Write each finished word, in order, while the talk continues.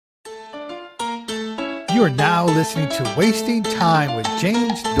You are now listening to Wasting Time with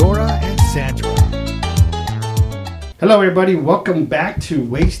James, Dora, and Sandra. Hello, everybody. Welcome back to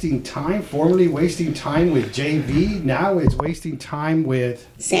Wasting Time, formerly Wasting Time with JV. Now it's Wasting Time with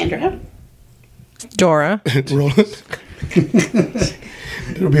Sandra. Dora. Roland.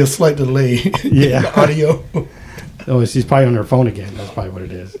 It'll be a slight delay in the audio. Oh, she's probably on her phone again. That's probably what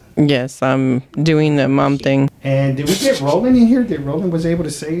it is. Yes, I'm doing the mom thing. And did we get Roland in here? Did Roland was able to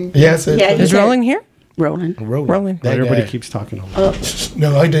say? Yes. Yeah, Is Rolling here? Rolling. Rolling. That Everybody guy. keeps talking over.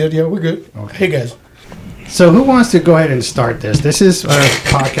 No, I did. Yeah, we're good. Okay. Hey, guys. So who wants to go ahead and start this? This is a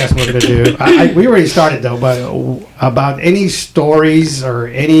podcast we're going to do. We already started, though, but about any stories or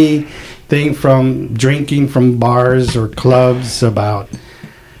anything from drinking from bars or clubs, about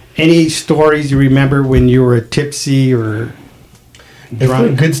any stories you remember when you were tipsy or If they're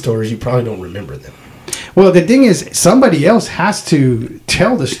drunk? good stories, you probably don't remember them. Well, the thing is, somebody else has to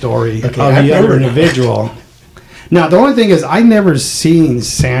tell the story of I've the other never- individual. Now, the only thing is, I never seen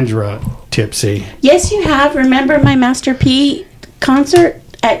Sandra tipsy. Yes, you have. Remember my Master P concert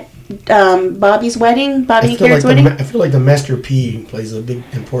at Bobby's wedding? Bobby and Karen's wedding? I feel like the Master P plays a big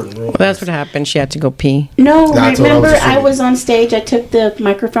important role. Well, that's what happened. She had to go pee. No, That's what I was remember assuming. I was on stage. I took the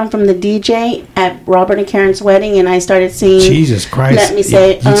microphone from the DJ at Robert and Karen's wedding, and I started singing. Jesus Christ. Let me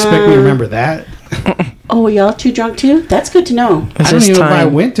say, You expect me to remember that? Oh, y'all too drunk too? That's good to know. It's I don't just even know if I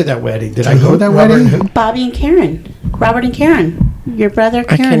time. went to that wedding. Did I go to that Robert wedding? and him? Bobby and Karen. Robert and Karen. Your brother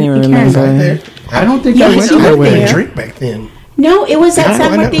Karen. can't even and Karen. remember. Right there. I don't think Yeah, I I went to was that over wedding. there. Drink back then. No, it was that Yeah, I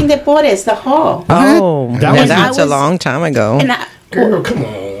summer know. thing that bought us, the hall. Oh, That was- that's I a was- long time ago. And I, Girl, come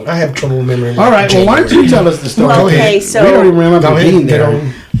on. I have trouble remembering. All right, well, why don't you tell us the story? Well, Go ahead. okay, so we don't even remember Go ahead. being Get there.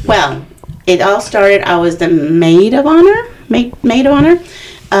 on. well, it all started. I was the maid of honor,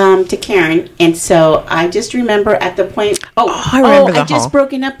 to Karen, and so I just remember at the point. I remember the I just hall.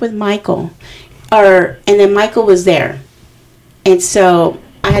 broken up with Michael, and then Michael was there, and so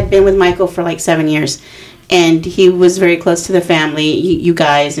I had been with Michael for like 7 years, and he was very close to the family, you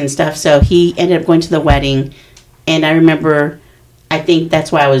guys and stuff. So he ended up going to the wedding, and I remember. I think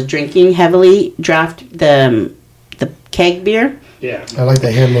that's why I was drinking heavily. Draft the keg beer. Yeah. I like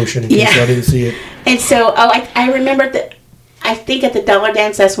the hand motion in case Yeah. I didn't see it. And so, I remember that. I think at the Dollar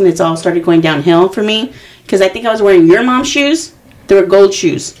Dance, that's when it's all started going downhill for me. Because I think I was wearing your mom's shoes. They were gold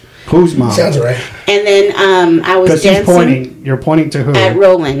shoes. Whose mom? Sounds right. And then I was Because he's dancing pointing. You're pointing to who? at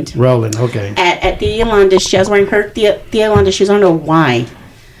Roland. Roland, okay. At the Yolanda shoes. I was wearing her the Yolanda shoes. I don't know why.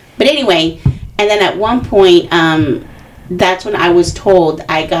 But anyway, and then at one point, that's when I was told.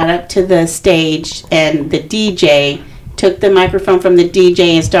 I got up to the stage and the DJ took the microphone from the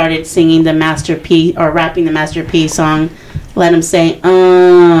DJ and started singing the Master P, or rapping the Master P song. Let him say,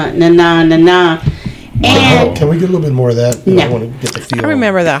 na na na na. And Can we get a little bit more of that? No. I want to get the feel. I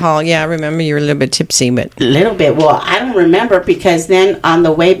remember that hall. Yeah, I remember you were a little bit tipsy, but a little bit. Well, I don't remember because then on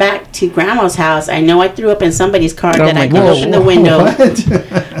the way back to Grandma's house, I know I threw up in somebody's car that my I could gosh. open the window. What?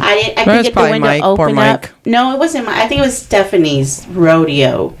 I That could was get the probably window Mike, poor open up. Mike. No, it wasn't Mike. I think it was Stephanie's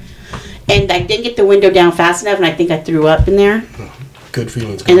rodeo. And I didn't get the window down fast enough, and I think I threw up in there. Good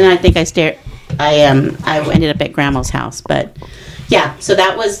feelings. And then I think I ended up at Grandma's house. But yeah, so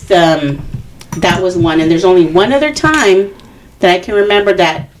that was one. And there's only one other time that I can remember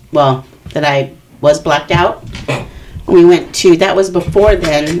that I was blacked out. We went to, that was before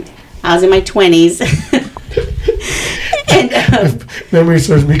then. I was in my 20s. And Memory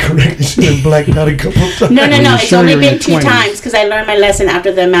serves me correct. You should have blacked out a couple of times. no, you it's sure only you're in been your 2 20s? times because I learned my lesson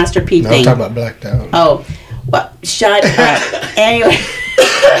after the Master P No, I'm thing. talking about blacked out. Oh, well, shut up. Anyway,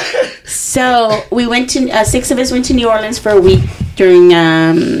 so we went to 6 of us went to New Orleans for a week during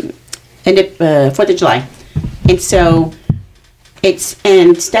 4th of July, and so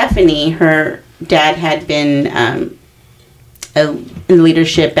and Stephanie, her dad had been in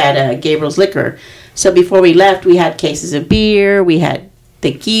leadership at Gabriel's Liquor. So before we left, we had cases of beer, we had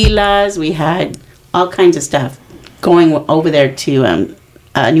tequilas, we had all kinds of stuff going over there to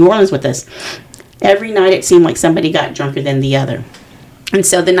New Orleans with us. Every night it seemed like somebody got drunker than the other. And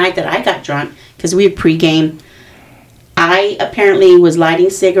so the night that I got drunk, because we had pregame, I apparently was lighting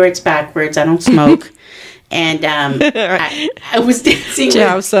cigarettes backwards. I don't smoke. And I was dancing did you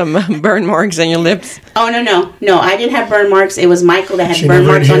have some burn marks on your lips? Oh, no, I didn't have burn marks. It was Michael that had She burn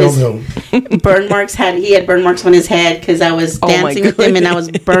never marks on inhaled his them. burn marks. He had burn marks on his head because I was Oh, my dancing with him and I was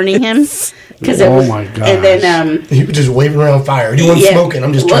burning him. Oh, my gosh. And then He was just waving around fire. He wasn't smoking.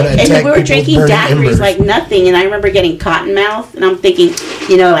 I'm just trying to attack and we were people's drinking burning daiquiris embers. like nothing. And I remember getting cotton mouth, and I'm thinking,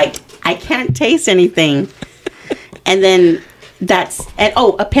 I can't taste anything. And then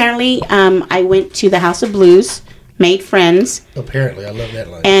apparently I went to the House of Blues. made friends, Apparently, I love that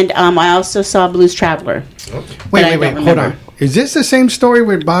line. and I also saw Blues Traveler. Wait, I wait, don't hold remember. on. Is this the same story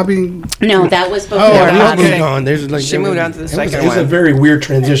with Bobby? No, that was before. Yeah, Bobby. we moved on. There's like She moved on to the second It was a one. very weird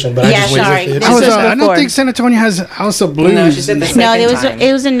transition, but Yeah, I just went sorry. with it. This I was don't before. think San Antonio has House of Blues. No, she said the No, second it was time.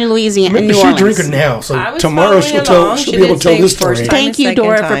 it was in Louisiana, in New She's Orleans. drinking now, so I was tomorrow following she'll along. she'll She be able did to tell say this story. first time. Thank you, Second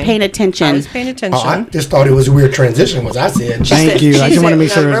Dora, for time. paying I attention. was paying attention. Oh, I just thought it was a weird transition, was I said. Thank you. I She just want to said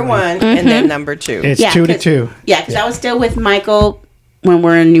make sure. number one and then number two. It's Yeah, 2-2. Yeah, because I was still with Michael when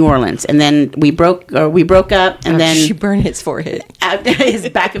we're in New Orleans, and then we broke up, and then she burned his forehead. out his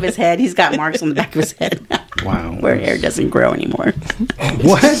back of his head, he's got marks on the back of his head. Wow. Where hair doesn't grow anymore.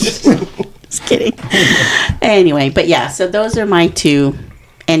 What? Just kidding. Anyway, but yeah, so those are my two,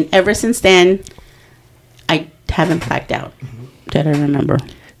 and ever since then, I haven't blacked out that I remember.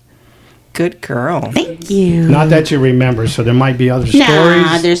 Good girl. Thank you. Not that you remember, so there might be other Nah,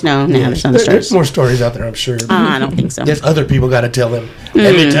 stories. there's no There's stories. more stories out there, I'm sure. I don't think so. There's other people got to tell them.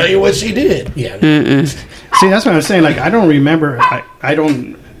 Let me tell you what she did. Yeah. See, that's what I'm saying. Like, I don't remember. I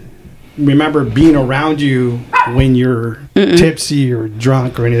don't remember being around you when you're tipsy or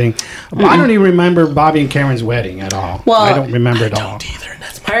drunk or anything. I don't even remember Bobby and Karen's wedding at all. Well, I don't remember it all. Either.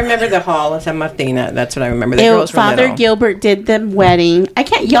 That's I remember the hall at San Martina. That's what I remember. The girls were Father little. Gilbert did the wedding. I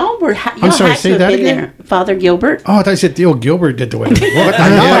can't. Y'all were. Y'all sorry, had say to have that been again? there. Father Gilbert. Oh, I thought you said Theo Gilbert did the wedding. What? I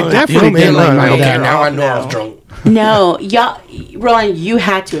Yeah, definitely you made did mine. like Okay, that. now I know I was drunk. No, y'all. Roland, you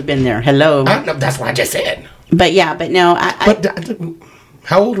had to have been there. Hello. No, that's what I just said. But yeah, but no. But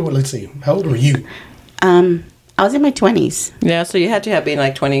how old were? Let's see. How old were you? I was in my 20s. Yeah, so you had to have been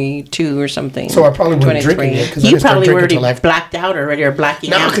like 22 or something. So I probably wasn't 23. drinking yet. 'Cause I You didn't start probably were drinking already till after. blacked out already or blacking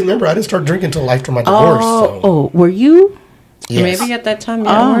No, out. because remember, I didn't start drinking until after my divorce. So. Were you? Yes. Maybe at that time you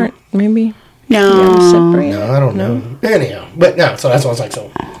weren't. Maybe. No. Separate. No, I don't know. Anyhow, but no, so that's what I was like,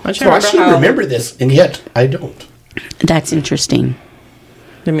 so. I'm So I trying to should remember how. remember this, and yet I don't. That's interesting.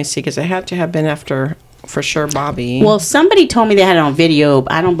 Let me see, because it had to have been after, for sure, Bobby. Well, somebody told me they had it on video.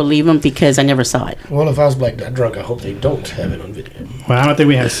 But I don't believe them because I never saw it. Well, if I was blacked out drunk, I hope they don't have it on video. Well, I don't think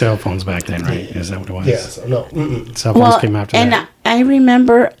we had cell phones back then, right? Is that what it was? Yeah, so no. Mm-mm. Cell phones came after and that. I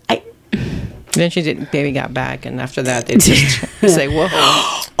remember. Then she did. Baby got back, and after that, they just say, "Whoa!"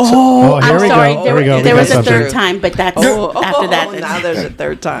 Oh, here I'm we sorry. go. There, Here we go. there We was got a third something. time, but that's Oh, after that. now there's a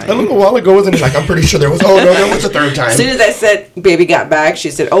third A time. little while ago, wasn't it? Like, I'm pretty sure there was. Oh, no, there was a third time. As soon as I said "baby got back," she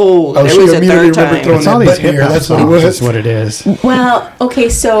said, "Oh, Oh, there she was a immediately third remembered time." throwing It's all that these button hip here. hop That's what it songs. was. That's what it is. Well, okay,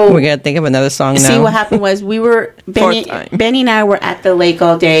 so We gotta think of another song now. see what happened was we were Fourth time. Benny and I were at the lake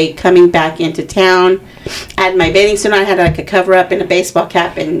all day, coming back into town. I had my bathing suit on. I had like a cover up and a baseball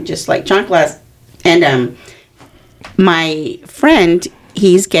cap and just like chanclas. And my friend,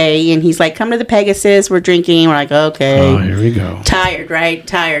 he's gay, and he's like, "Come to the Pegasus. We're drinking." We're like, "Okay." Oh, here we go. Tired, right?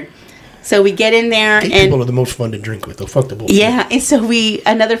 Tired. So we get in there, Gay and people are the most fun to drink with, though. Fuck the bullshit. yeah, and so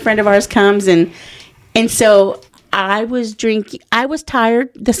another friend of ours comes, and so I was drinking. I was tired.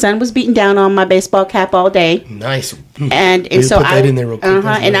 The sun was beating down on my baseball cap all day. Nice. And Way to so put I that in there real quick.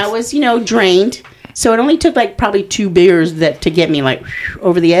 That's and nice. I was drained. So it only took like probably 2 beers to get me like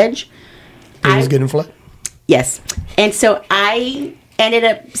over the edge. It was getting flat. Yes, and so I ended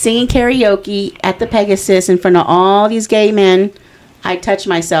up singing karaoke at the Pegasus in front of all these gay men. I touched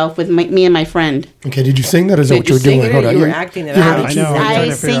myself with me and my friend. Okay, did you sing that? Or is that Did what you you were doing? sing it or Hold on. you were acting it you out? heard I know. I'm trying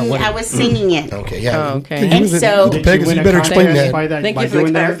to figure out what I was singing it. Okay, yeah. Oh, okay. You And was at so- the Did Pegasus, you better explain that. By that Thank by you for the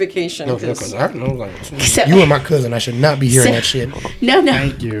doing that? clarification. No, 'cause- because I know, like, So- you and my cousin, I should not be hearing that shit. No.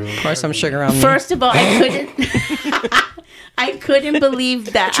 Thank you. Pour some sugar on me. First of all, I couldn't. I couldn't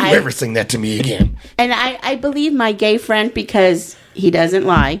believe that. Don't you ever sing that to me again. And I believe my gay friend because he doesn't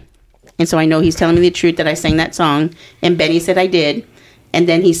lie. And so I know he's telling me the truth that I sang that song. And Benny said I did. And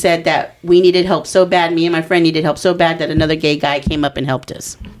then he said that we needed help so bad, me and my friend needed help so bad that another gay guy came up and helped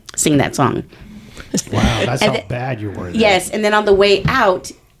us sing that song. Wow, that's And how the- bad you were. then. Yes. And then on the way out,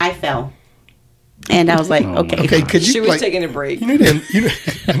 I fell. And I was like, okay. Okay, could you She was like, taking a break. You need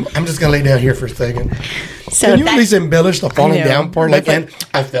to, I'm just gonna lay down here for a second. So Can you that- at least embellish the falling I know. down part? Like, But- and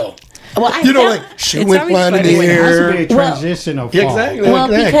I fell. well, I You know, fell- like she It's went always flying in funny the when it It has to air. be a transition of Yeah, fall. exactly. Well,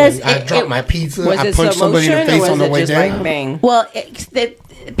 exactly. because I it- dropped my pizza. Was I it punched slow somebody in motion the or face was on the it way just down. like bang? Well, the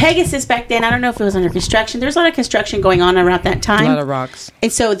Pegasus back then, I don't know if it was under construction. There's a lot of construction going on around that A time. lot of rocks.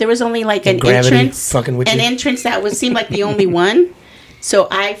 And so there was only like an gravity entrance, fucking with an you. entrance that seemed like the only one. So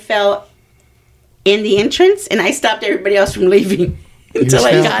I fell in the entrance, and I stopped everybody else from leaving until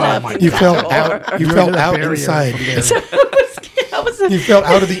I fell- got oh up. my and You got fell over. out. You You're fell under the out barrier inside. from there. So I was You fell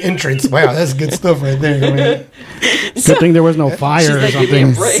out of the entrance. Wow, that's good stuff right there. Man. Good thing there was no fire or like, "Give me a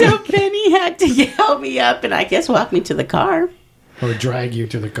something. break." so Penny had to help me up, and I guess walk me to the car. or drag you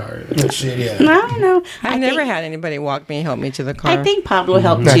to the car. Oh, shit, yeah. I don't know. I never had anybody walk me, help me to the car. I think Pablo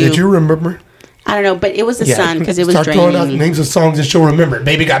helped Now, too. did you remember? I don't know, but it was the sun because it was Start throwing out draining. names of songs and she'll remember it.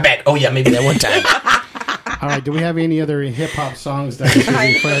 Baby got back. Oh, yeah, maybe that one time. All right, do we have any other hip-hop songs that should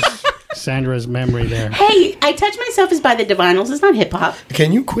refresh Sandra's memory there? Hey, I Touch Myself is by the Divinyls. It's not hip hop.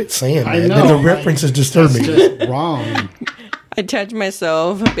 Can you quit saying I that? know. The reference is disturbing. It's just wrong. I touched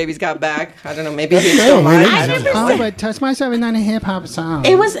myself. Baby's got back. I don't know. Maybe he's still alive. I don't know. Oh, but Touch Myself is not a hip-hop song.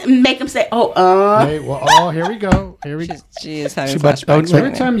 It was make them say, Hey, well, here we go. Here we go. She is having about- flashbacks. Every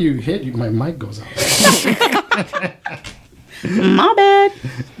right time you hit, my mic goes out. my bad.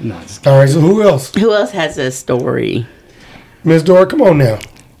 No, it's- All right, so who else? Who else has a story? Miss Dora, come on now.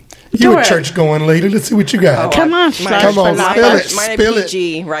 You a Dora. church going lady. Let's see what you got. Come on, Come on, Splash spill it. Mine Spill it.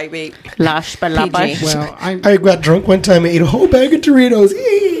 PG, right, babe? Lash PG. well, I got drunk one time and ate a whole bag of Doritos.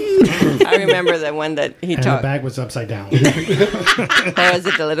 I remember that one that he and the talked. bag was upside down. Or was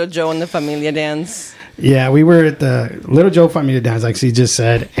it the Little Joe and the Familia dance? Yeah, we were at the Little Joe Familia Dance, like she just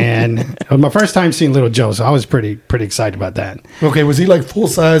said, and it was my first time seeing Little Joe, so I was pretty excited about that. Okay, was he like full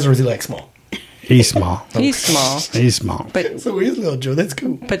size or was he like small? He's small. He's small. He's small. But So he's little Joe. That's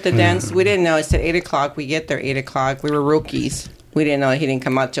cool. but the dance, we didn't know. It said 8 o'clock. We get there 8 o'clock. We were rookies. We didn't know he didn't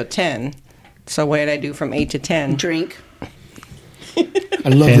come out till 10. So what did I do from 8 to 10? Drink. I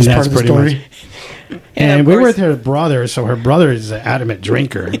love And this that's part of the pretty story. And of we were course- with her brother, so her brother is an adamant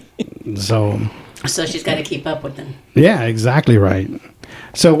drinker. So, So she's got to keep up with them. yeah, exactly right.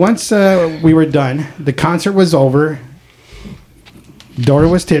 So once we were done, the concert was over. Dora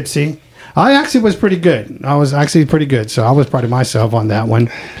was tipsy. I actually was pretty good. I was actually pretty good. So I was proud of myself on that one.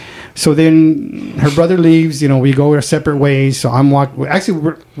 So then her brother leaves. You know, we go our separate ways. So I'm walking.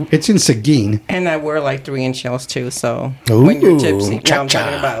 Actually, it's in Seguin. And I wore like 3-inch heels too. So Ooh, when you're tipsy, no, I'm cha-cha.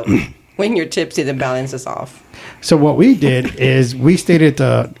 talking about when you're tipsy, the balance is off. So what we did is we stayed at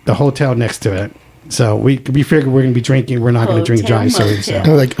the hotel next to it. So we figured we're going to be drinking. We're not going to drink Hotel dry. So, motel. I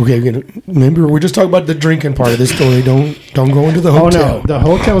was like, okay, remember we're just talking about the drinking part of this story. Don't go into the oh hotel. no, the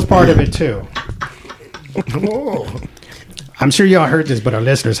hotel's part of it too. Oh. I'm sure y'all heard this, but our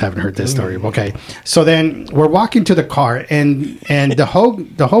listeners haven't heard this story. Okay, so then we're walking to the car, and the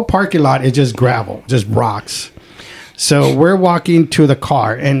whole parking lot is just gravel, just rocks. So we're walking to the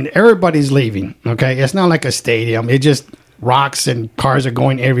car, and everybody's leaving. Okay, it's not like a stadium; it just rocks and cars are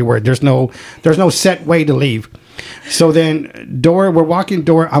going everywhere. There's no set way to leave. So then I'm walking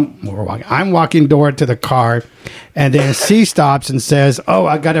Dora to the car, and then she stops and says, "Oh,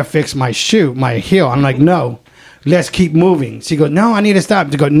 I gotta fix my heel." I'm like, "No, let's keep moving." She goes, "No, I need to stop."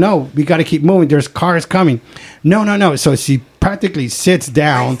 She goes, "No, we gotta keep moving. There's cars coming." No. So she practically sits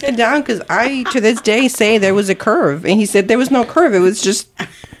down. Sit down because I, to this day, say there was a curve. And he said there was no curve. It was just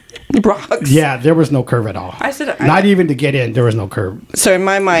rocks. Yeah, there was no curve at all. I said, not even to get in, there was no curve. So in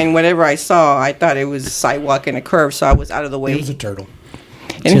my mind, whatever I saw, I thought it was a sidewalk and a curve. So I was out of the way. It was a turtle.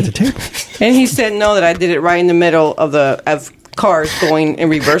 She at the table. And he said no, that I did it right in the middle of cars going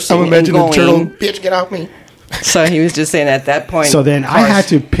and reversing I'm and imagining the turtle. going. Bitch, get off me. So he was just saying at that point. So then I cars- had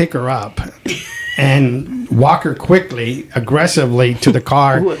to pick her up and walk her quickly, aggressively to the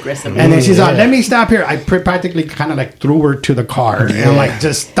car. Ooh, aggressively. And then she's like, "Let me stop here." I practically kind of like threw her to the car. And I'm like,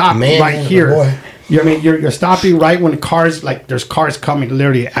 "Just stop Man, right here." boy. You know what I mean? You're stopping right when cars, like there's cars coming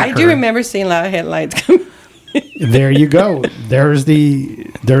literally at her. I do remember seeing a lot of headlights come. There you go. There's the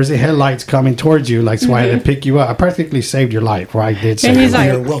headlights coming towards you. Like, so I had to pick you up. I practically saved your life. Or I did save And he's your like,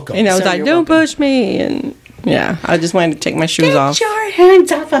 life. You're welcome. And I was So like, you're "Don't welcome. push me." And yeah, I just wanted to take my shoes Get off. your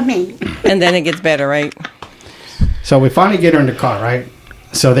hands off of me. And then it gets better, right? So we finally get her in the car, right?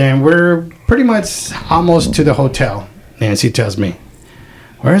 So then we're pretty much almost to the hotel. And she tells me,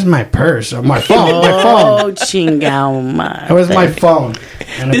 "Where's my purse or my phone? My phone." Oh, chingao. It was my phone.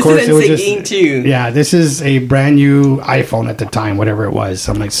 And of This course is it was in Seguin, too. Yeah, this is a brand new iPhone at the time, whatever it was.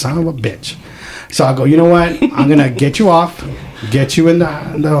 So I'm like, son of a bitch. So I go, "You know what? I'm going to get you off, get you in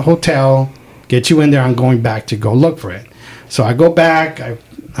the hotel, get you in there. I'm going back to go look for it." So I go back.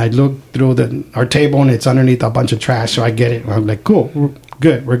 I look through our table, and it's underneath a bunch of trash. So I get it. I'm like, "Cool, we're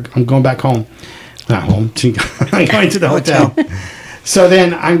good. I'm going back home." Not home. I'm going to the hotel. So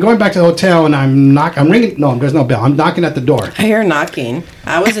then I'm going back to the hotel, and I'm ringing. No, there's no bell. I'm knocking at the door. I hear knocking.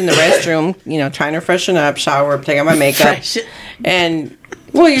 I was in the restroom, trying to freshen up, shower, take out my makeup. And,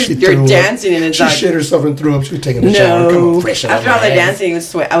 well, She you're threw up. dancing, and it's She like, shit herself and threw up. She was taking a shower. Come no. on, fresh After all the dancing,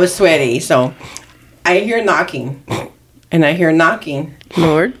 I was sweaty. So I hear knocking. And I hear knocking.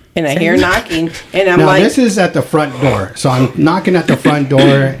 Lord. And I hear knocking. And I'm Now like, this is at the front door, so I'm knocking at the front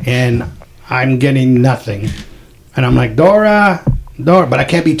door, and I'm getting nothing. And I'm like, "Dora, Dora, but I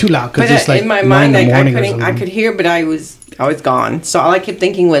can't be too loud because But it's like in my 9 mind, in the I morning or couldn't. I something. could hear, but I was gone. So all I kept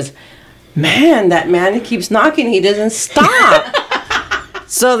thinking was, man, that man keeps knocking. He doesn't stop.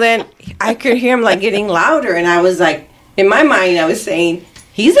 So then I could hear him like getting louder, and I was like, in my mind, I was saying,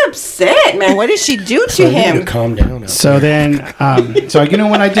 he's upset, man. What did she do to So you need him? to calm down. So then, so you know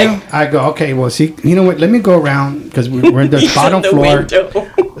what I do? I go, okay, well, see, you know what? Let me go around because we're in the bottom floor.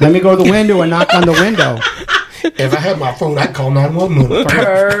 Let me go to the window and knock on the window. If I had my phone, I'd call 911.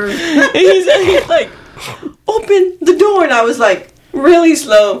 He's like, open the door, and I was like, really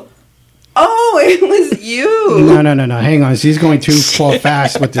slow. Oh, it was you. No. Hang on. She's going too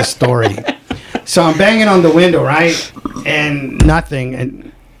fast with this story. So I'm banging on the window, right? And nothing.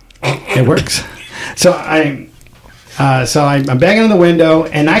 And it works. So I'm banging on the window,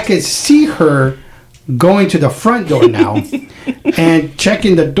 and I could see her going to the front door now and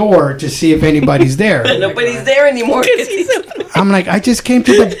checking the door to see if anybody's there. Nobody's there anymore. I'm like, I just came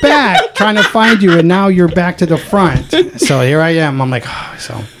to the back trying to find you, and now you're back to the front. So here I am. I'm like, oh,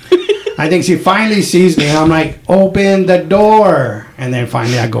 so I think she finally sees me, and I'm like, open the door. And then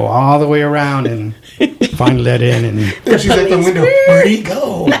finally I go all the way around and finally let in. And Then she's at the window. Where'd he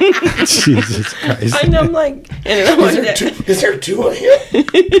go? Jesus Christ. And I'm like, Is there two of him?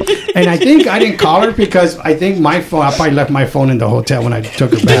 And I think I didn't call her because I think my phone, I probably left my phone in the hotel when I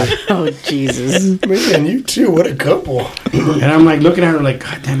took her back. Oh, Jesus. Man, you two, what a couple. And I'm like looking at her like,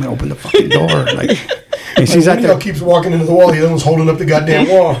 God damn it, open the fucking door. Like, and she's at Y'all the, keeps walking into the wall. The other one's holding up the goddamn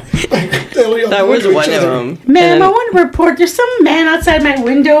wall. that was one of them. Ma'am, I want to report there's some man outside my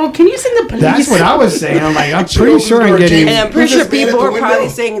window. Can you send the police? that's what I was saying. I'm like, I'm She pretty opens sure the I'm door, getting. And I'm pretty Who's sure this man people at were the probably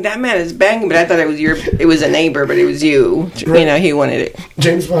window? saying that man is banging, but I thought it was a neighbor, but it was you. You know, he wanted it.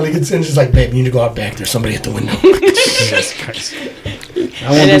 James finally gets in. She's like, babe, you need to go out back. There's somebody at the window. Jesus Christ. I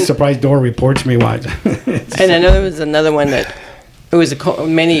won't be then- surprised Dora reports me. Watch. And I know there was another one that it was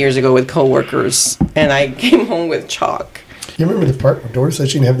many years ago with coworkers, and I came home with chalk. You remember the part where Doris said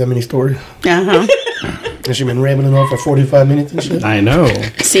she didn't have that many stories? Uh-huh. And she'd been rambling on for 45 minutes and shit? I know.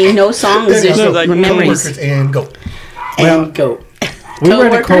 See, no songs, Yeah, just so memories. coworkers and go. Well, And go. we were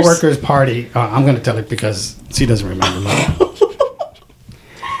at a Coworkers? coworker's party. I'm going to tell it because she doesn't remember.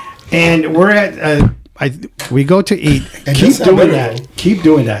 And we're at. We go to eat. And Keep that's not doing better, that. though. Keep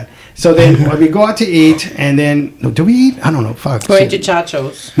doing that. So then we go out to eat, and then do we eat? I don't know. Fuck. Going to Shit.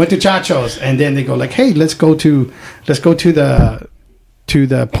 Chacho's. Went to Chacho's, and then they go like, "Hey, let's go to the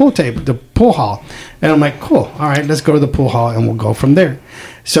pool table, the pool hall." And I'm like, "Cool, all right, let's go to the pool hall, and we'll go from there."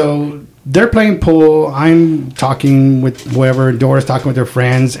 So they're playing pool. I'm talking with whoever. Dora's talking with her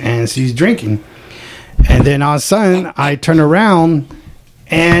friends, and she's drinking. And then all of a sudden, I turn around,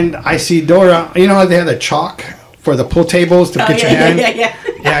 and I see Dora. You know how they have the chalk for the pool tables to put your hand. yeah.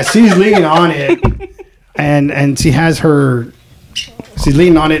 Yeah, she's leaning on it, and she has her. She's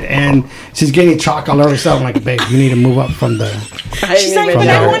leaning on it, and she's getting chalk all over herself. I'm like, babe, you need to move up from the. She's like, but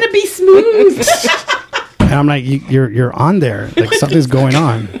there. I want to be smooth. And I'm like, you're on there. Like something's going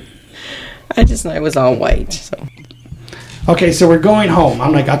on. I just know it was all white. So Okay, so we're going home.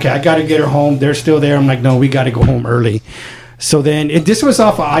 I'm like, okay, I got to get her home. They're still there. I'm like, no, we got to go home early. So then this was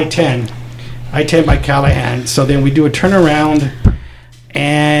off of I-10 by Callahan. So then we do a turnaround,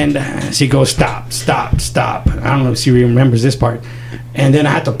 and she goes, stop. I don't know if she remembers this part. And then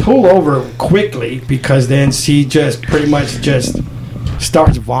I had to pull over quickly because then she just pretty much just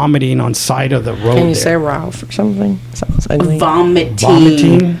starts vomiting on side of the road. can you there. say Ralph or something? Sounds ugly.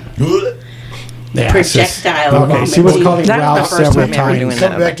 Vomiting? Yeah, it's just- Projectile Okay, she was vomiting. calling That was Ralph the first several time ever doing times.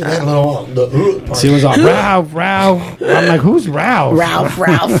 that. Come back to that little part. She was all, Ralph. I'm like, who's Ralph?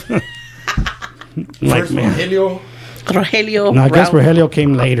 Ralph. Like, First man. Rogelio. Rogelio. No, I guess Ralph. Rogelio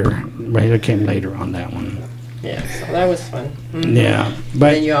came later. Rogelio came later on that one. Yeah, so that was fun. Mm. Yeah, And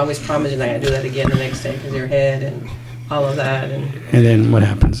but you always promise you're not gonna do that again the next day because your head and all of that, and and then what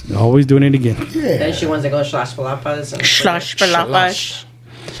happens? Always doing it again. then she wants to go slash palapas and Slosh palapas.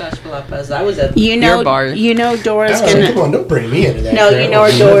 slash palapas. That was at You know, your bar. you know, Dora's Come gonna. on, don't bring me into that. No, crap. you know,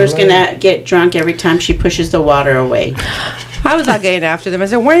 Dora's gonna get drunk every time she pushes the water away. I was not getting after them. I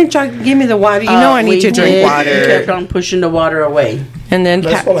said, "Why didn't y'all give me the water? You know I need We to drink did. water." You kept on pushing the water away. And then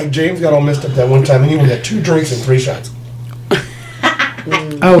That's why, like, James got all messed up that one time, and he only had 2 drinks and 3 shots.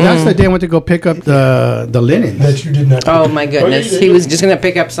 Oh, that's the day I went to go pick up the linens. That you did not. oh my goodness, you he did. was just gonna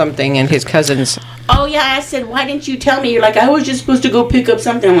pick up something, and his cousins. Oh yeah, I said, why didn't you tell me? You're like, I was just supposed to go pick up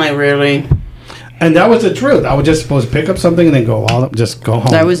something. I'm like, really? And that was the truth. I was just supposed to pick up something and then go just go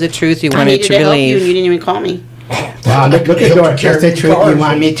home. That was the truth you I wanted needed to to help you, and you believe. didn't even call me. wow. Look at Help Dora. you carry That's the the truth. car. You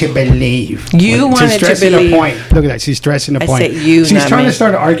want me to believe. You She's wanted to stressing believe. a point. Look at that. She's stressing a I point. said you, She's not trying me. to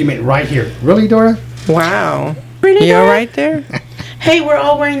start an argument right here. Really, Dora? Wow, Really, you all Dora? right there? Hey, we're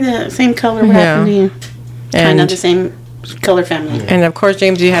all wearing the same color. What happened to you? Kind of And the same color family. and of course,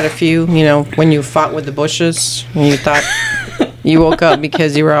 James, you had a few. You know, when you fought with the bushes, and you thought you woke up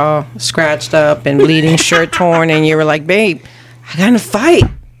because you were all scratched up and bleeding, shirt torn, and you were like, "Babe, I got in a fight."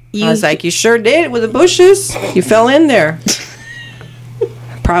 I was like, "You sure did with the bushes. You fell in there."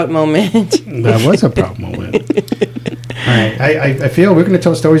 Proud moment. That was a proud moment. All right, I feel we're going to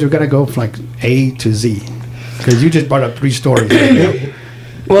tell stories. We're going to go from like A to Z because you just brought up 3 stories.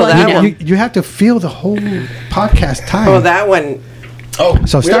 Well, that one. You have to feel the whole podcast time. Well, that one. Oh,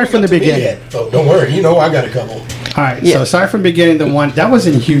 So we start haven't from got the to me beginning. yet. So don't worry. You know I got a couple. All right, Yeah. so start from the beginning. The one that was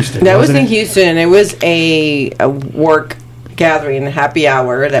in Houston. That was wasn't in it? Houston, and it was a work gathering, a happy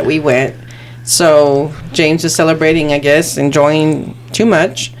hour that we went. So James was celebrating, I guess, enjoying too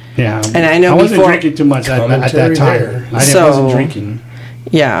much. Yeah, And I know I wasn't before- drinking too much at that Commentary time. there. So- wasn't drinking.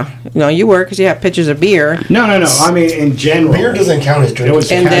 Yeah, no, you were because you have pictures of beer. No. I mean, in general, Beer doesn't count as drinking. It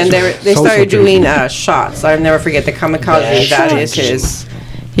was And then they Social started doing drinking. shots. I'll never forget the kamikaze. That is his.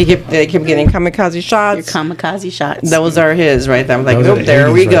 They kept getting kamikaze Your shots. kamikaze shots. Those are his right there. I'm like, Those are oh, the there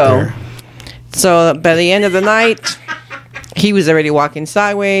 80s we right go. there. So by the end of the night, he was already walking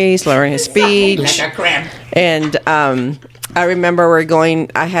sideways, slurring his speech. And I remember we're going.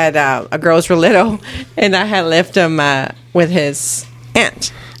 I had a girls were little, and I had left him with his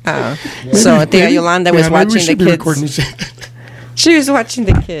aunt. So Tia Yolanda was watching the kids. She was watching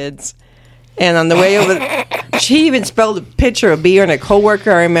the kids, and on the way over, she even spilled a pitcher of beer on a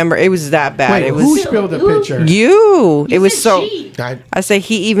coworker. I remember it was that bad. Wait, it who was spilled the picture? you. It was said so. she. I say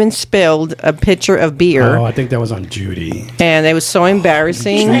he even spilled a pitcher of beer, Oh, I think that was on Judy. and it was so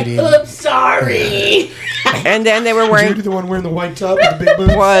embarrassing. Oops, sorry. And then they were Judy, wearing the one wearing the white top with the big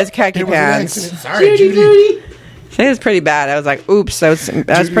boots. was khaki It was an pants. accident. Sorry, Judy. Judy. It was pretty bad. I was like, "Oops, that was Judy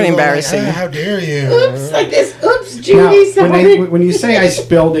pretty was all like, embarrassing." "Ah, how dare you? Oops, like this. Oops, Now, Judy, sorry. when you say I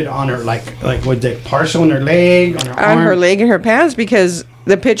spilled it on her, like was it partial on her leg, on her On arm? her leg and her pants because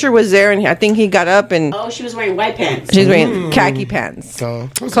the picture was there, and I think he got up and Oh, she was wearing white pants. she's wearing khaki pants. So,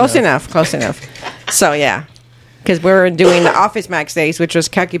 Close enough. So yeah, because we were doing the Office Max days, which was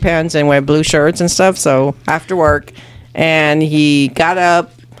khaki pants and wear blue shirts and stuff. So after work, and he got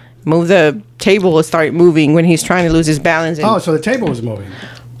up, moved the table, and started moving when he's trying to lose his balance. And Oh, so the table was moving.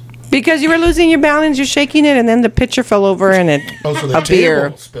 because you were losing your balance, you're shaking it, and then the pitcher fell over and it Oh, so the a beer.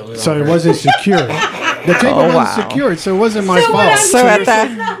 table spilled it So on it her. wasn't secure. The table Oh, wasn't wow. secured, so it wasn't my fault. So at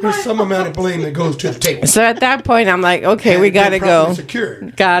that, There's some amount of blame that goes to the table. so at that point, I'm like, okay, we Hadn't been gotta properly go.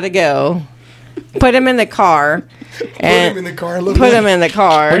 Secured. Gotta go. Put him in the car. Put And him in the car. A little put bit. him in the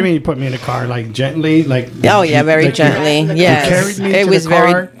car. What do you mean you put me in the car, like gently, like? Oh yeah, very like gently. You Yes, carried me it to was the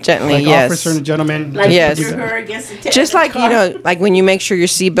car, very gently. like Yes, officer and gentleman. Like Yes. threw her against the table. just like you know, like when you make sure your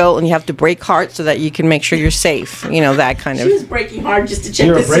seatbelt and you have to brake hard so that you can make sure you're safe. You know that kind She of. was breaking hard just to check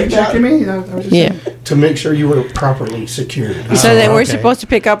You're the a brake seatbelt. checking me? That was just Yeah. saying? to make sure you were properly secured. So then we're okay. supposed to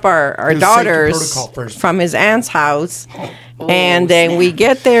pick up our It was safety daughters protocol first. from his aunt's house, and then we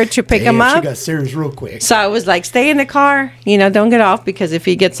get there to pick Damn, him she up. got serious real quick. So I was like, "Stay in the car, you know, don't get off because if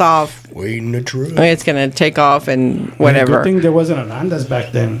he gets off, Waiting the truck. it's gonna take off and Good whatever." thing there wasn't an Andas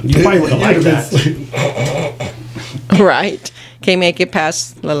back then. You probably would have liked that. Right. Can't make it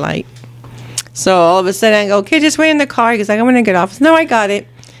past the light. So all of a sudden I go, okay, just wait in the car. He's like, I'm going to get off. No, I got it.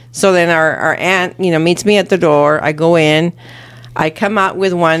 So then our aunt, you know, meets me at the door. I go in. I come out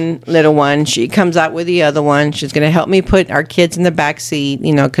with one little one. She comes out with the other one. She's going to help me put our kids in the back seat,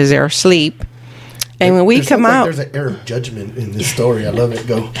 you know, because they're asleep. And when we It come sounds like out, there's an error of judgment in this story. I love it.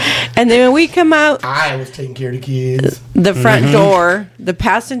 Go. and then when we come out, I was taking care of the kids. the front door, the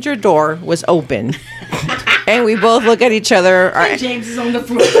passenger door was open. And we both look at each other. James is on the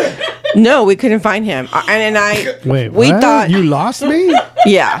floor. No, we couldn't find him. And I, Wait, we what? thought, You lost me?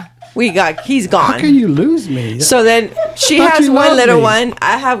 yeah, he's How can gone. you lose me? So then she Thought has you one loved little me. one.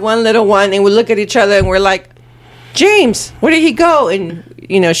 I have one little one, and we look at each other and we're like, James, where did he go? And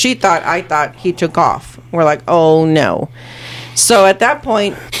you know, I thought he took off. We're like, oh no. So at that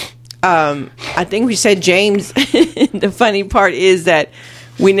point, I think we said James. The funny part is that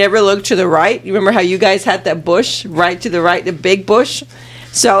we never looked to the right. You remember how you guys had that bush right to the right, the big bush?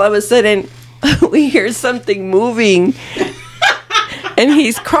 So all of a sudden, we hear something moving. And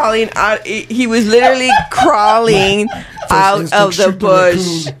he's crawling out. He was literally crawling out instinct, of the shoot the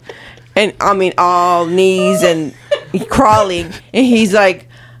bush. raccoon. And I mean, all knees and crawling. And he's like,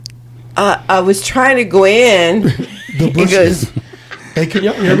 I was trying to go in. He goes, Hey, can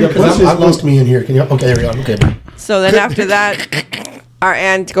y'all hear me? The Because bushes I lost me in here. Can y'all? Okay, there we go. Okay. so then after that, our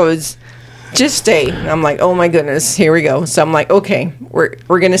aunt goes, just stay. And I'm like, oh my goodness, here we go. So I'm like, okay, we're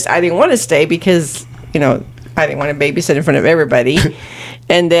gonna. I didn't want to stay because you know I didn't want to babysit in front of everybody.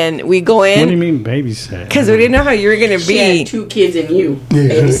 And then we go What do you in mean babysit? because we didn't know how you were going to She be. had 2 kids and you Yeah.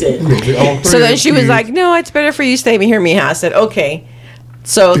 babysit. All three So then of she was you. like, "No, it's better for you to stay here, mija." I said, "Okay."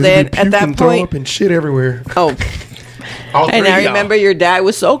 So Dude, then we at puke that and throw point, up and shit everywhere. oh, All and three I of y'all. remember your dad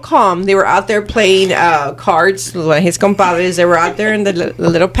was so calm. They were out there playing cards. His compadres, they were out there in the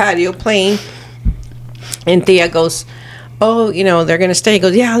little patio playing. And Tia goes, "Oh, you know, they're going to stay." He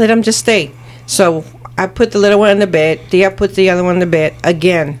goes, "Yeah, let them just stay." So I put the little one in the bed. Tia put the other one in the bed.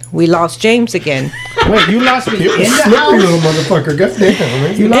 Again, we lost James again. Wait, you lost me in It was the slippery house? little motherfucker. Goddamn,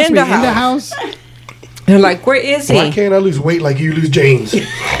 man. You lost In me the in the house? They're like, "Where is he?" Why can't I lose weight like you lose James?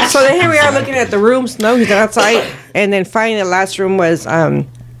 So then here we are looking at the rooms. No, he's outside. And then finally, the last room was the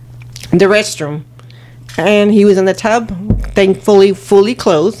restroom. And he was in the tub, thankfully fully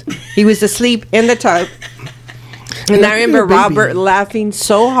clothed. He was asleep in the tub. And I remember Robert laughing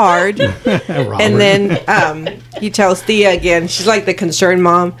so hard. And then he tells Thea again, she's like the concerned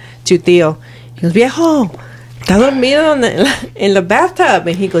mom to Theo. He goes, "Viejo, está dormido en the bathtub."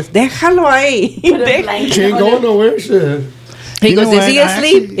 And he goes, "Déjalo ahí." Put a blanket She ain't on going him. nowhere. Shit. He You goes, know "Is what? he I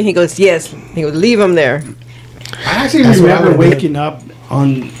asleep?" actually- And he goes, "Yes." He goes, "Leave him there." I actually That's what I remember would've waking up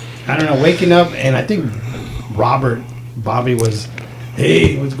waking up, and I think Bobby was,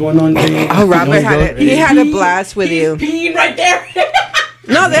 "Hey, what's going on, James?" Oh, Robert he had a blast with you. Peeing right there.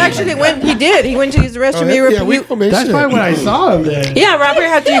 No, they actually went. He did. He went to use the restroom. Oh, He were- yeah, we he- come in That's shit. probably when I saw him then. yeah, Robert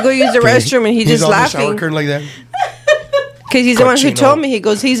had to go use the restroom, and he He's just on the shower laughing curtain like that. because he's the one who Cochino. told me. He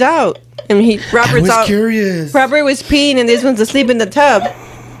goes, "He's out," and I Robert's was out. curious. Robert was peeing, and this one's asleep in the tub.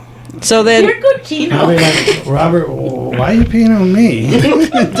 So then, You're good, I'll Chino. be like, "Robert, why are you peeing on me?"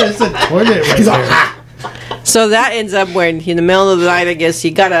 There's a toilet right there. so that ends up when in the middle of the night, I guess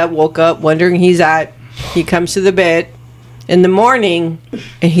he got up, woke up, wondering he's at. He comes to the bed in the morning,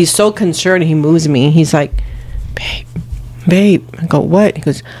 and he's so concerned. He moves me. He's like, "Babe." I go, "What?" He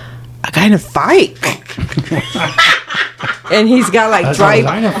goes, "I got in a fight." And he's got like That's all, I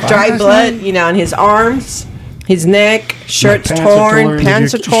got in a fight dry last blood, night? you know, on his arms, his neck, shirt's pants are torn, torn.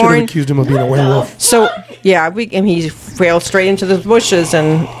 pants are You should have torn. accused him of being a werewolf. So yeah, and he fell straight into the bushes,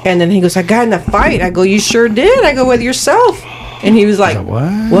 and then he goes, "I got in a fight." I go, "You sure did?" I go, "With yourself?" And he was like, What?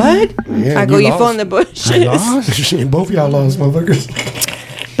 "What?" Yeah, I go, you "You fell in lost. the bushes." Lost? Both of y'all lost, motherfuckers.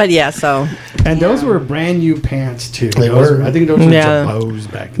 But yeah, so And those were brand new pants too. They Those were. I think those were Yeah.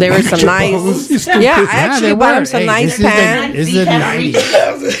 Jabos back then. they were some nice. Yeah, I actually they bought were. him some Hey, nice this is the- pants. This is the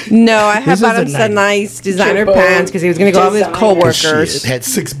 90s. No, I This had is bought the him some 90s. nice designer Jabot. pants because he was going to go out with his Designer. coworkers. It had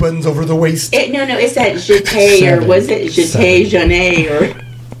 6 buttons over the waist. No, it's that Jeté or Seven. was it Jeté Jeanne or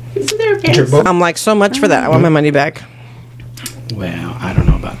isn't there a pants? Jabot. I'm like, so much for that. I want my money back. Well, I don't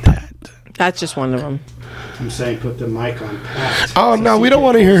know about that. That's just one of them. I'm saying put the mic on Pat. Oh no, we don't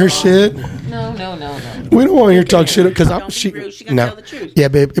want to hear her shit. No. We don't want to hear talk shit because Don't be rude. She gonna no. tell the truth. Yeah,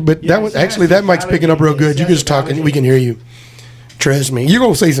 babe. But that one it actually has that to mic's picking up real good. You can just talk and we can hear you. Trust me, you're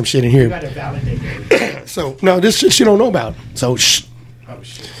gonna say some shit in You here. gotta validate it. So no, this shit she don't know about. So shh. Oh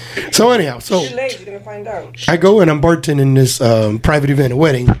shit. So anyhow, so You're going to find out. I go and I'm bartending this private event, a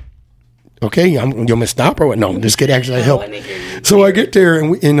wedding. Okay, you want me to stop or what? No, this kid actually help. So I get there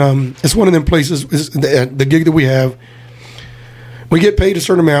and it's one of them places. Is the gig that we have. We get paid a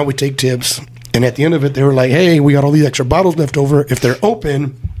certain amount. We take tips, and at the end of it, they were like, "Hey, we got all these extra bottles left over. If they're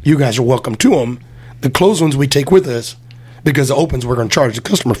open, you guys are welcome to them. The closed ones we take with us because the opens we're going to charge the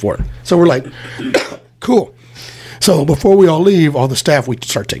customer for it." So we're like, "Cool." So before we all leave, all the staff we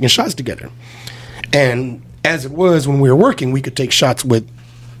start taking shots together, and as it was when we were working, we could take shots with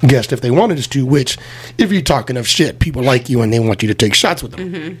guests if they wanted us to. Which, if you talk enough shit, people like you and they want you to take shots with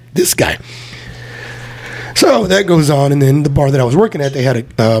them. This guy. So that goes on, and then the bar that I was working at, they had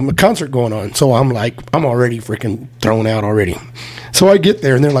a concert going on. So I'm like, I'm already freaking thrown out already. So I get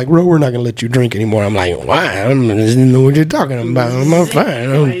there, and they're like, "Bro, we're not going to let you drink anymore." I'm like, "Why? I don't know what you're talking about. I'm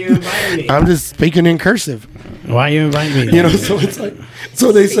fine. I'm just speaking in cursive." Why you invite me? You know, so it's like,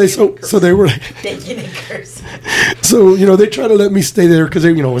 so they say, so they were like, so, you know, they try to let me stay there because,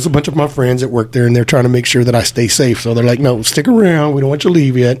 you know, it's a bunch of my friends that work there and they're trying to make sure that I stay safe. So they're like, "No, stick around. We don't want you to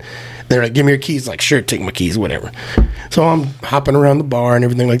leave yet." They're like, "Give me your keys." Like, "Sure, take my keys, whatever." So I'm hopping around the bar and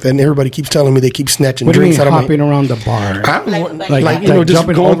everything like that. And everybody keeps telling me they keep snatching What do you mean drinks out of my... hopping around the bar? I don't know, Like- you know, like just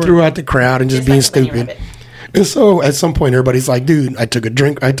jumping going over? throughout the crowd and just being like a bunny stupid. rabbit. And so at some point, everybody's like, "Dude, I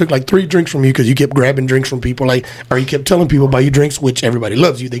took like 3 drinks from you because you kept grabbing drinks from people, like, or you kept telling people buy you drinks, which everybody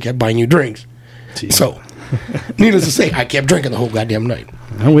loves you. They kept buying you drinks." So, needless to say, I kept drinking the whole goddamn night.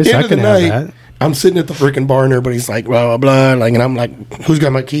 I wish End I of the could have night, that. I'm sitting at the freaking bar and everybody's like, blah, blah, blah. Like, and I'm like, "Who's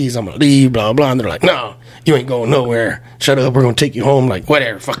got my keys? I'm going to leave, blah, blah." And they're like, "No, you ain't going nowhere. Shut up. We're going to take you home." Like,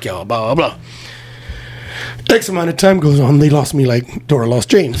 "Whatever. Fuck y'all, blah, blah, blah." X amount of time goes on, they lost me like Dora lost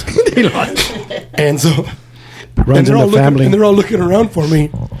James. They lost. And so, Runs in the family. and they're all looking around for me,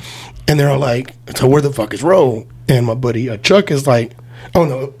 and they're all like, "So where the fuck is Ro?" And my buddy Chuck is like, "Oh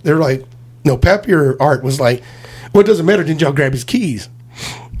no," they're like, "No." Pappy or Art was like, "Well, it doesn't matter. Didn't y'all grab his keys?"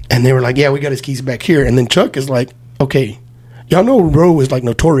 And they were like, "Yeah, we got his keys back here." And then Chuck is like, "Okay, y'all know Ro is like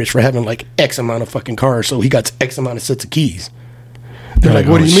notorious for having like X amount of fucking cars, so he got X amount of sets of keys." They're like,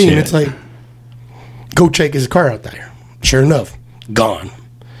 "What do you mean?" shit. It's like, go check his car out there. Sure enough, gone.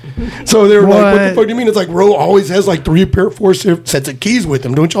 So they were like, "What the What? fuck do you mean?" It's like Ro always has like 4 sets of keys with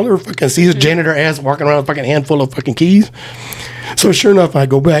him. Don't y'all ever fucking see his janitor ass walking around with a fucking handful of fucking keys? So sure enough, I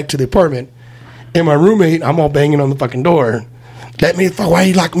go back to the apartment, and my roommate, I'm all banging on the fucking door. "Let me fuck! Why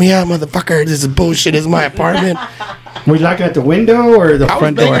you lock me out, motherfucker? This is bullshit. This is my apartment." Were you locking at the window or the I was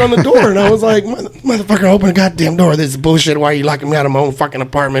front banging door? on the door, and I was like, "Motherfucker, open the goddamn door! This is bullshit. Why are you locking me out of my own fucking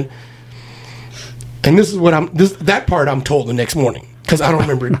apartment?" And this is what that part I'm told the next morning, because I don't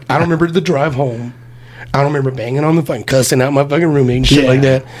remember. I don't remember the drive home. I don't remember banging on the fucking cussing out my fucking roommate and shit like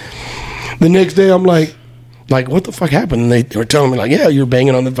that. The next day, I'm like, what the fuck happened? And they were telling me like, "Yeah, you're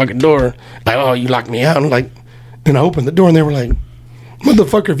banging on the fucking door. Like, oh, you locked me out." And like, and I opened the door, and they were like,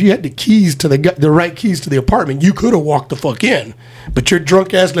 "Motherfucker, if you had the keys to the right keys to the apartment, you could have walked the fuck in. But your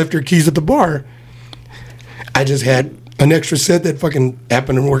drunk ass left your keys at the bar." I just had an extra set that fucking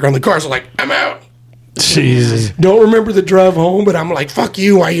happened to work on the car. So like, I'm out. Jesus. Don't remember the drive home, but I'm like, "Fuck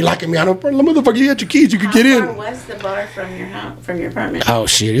you! Why are you locking me out? Motherfucker, you had your keys. You could get How far in." was the bar from your house, from your apartment? Oh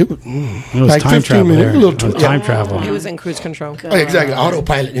shit! It was, It was like time 15 travel minutes. there. A little It was tw- time yeah. travel. He was in cruise control. Oh, exactly.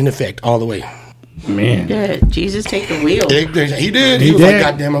 Autopilot in effect all the way. Man. Good. Jesus, take the wheel. He did. He He was like, did.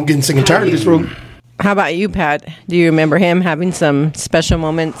 "Goddamn, I'm getting sick and tired of this room." How about you, Pat? Do you remember him having some special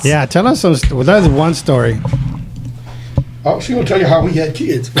moments? Yeah, tell us some. Well, that's one story. Oh, she gonna tell you how we had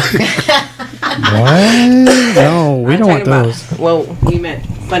kids. What? No, we I'm don't want talking those. about- well, we meant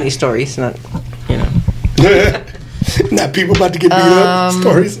funny stories, not, you know. Not people about to get beat up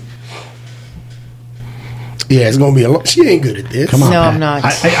stories. Yeah, it's gonna be a lot. She ain't good at this. Come on, No, Pat. I'm not.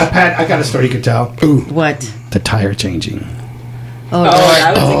 Pat, I got a story you could tell. Ooh. What? The tire changing. Oh,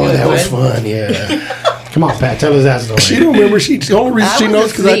 Oh, that was fun. Yeah. Come on, Pat, tell us that story. She don't remember. The only reason she was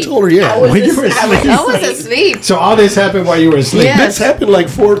knows because I asleep. told her. Yeah. When you were asleep. I was asleep. So all this happened while you were asleep. Yeah. This happened like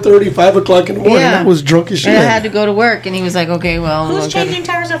 4:30, 5 o'clock in the morning. Yeah. I was drunk as shit. And I had to go to work, and he was like, "Okay, well, Who's we'll go to-" changing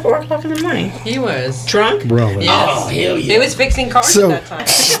tires at 4 o'clock in the morning? He was. Drunk? Bro, Oh, hell yeah. He was fixing cars So at that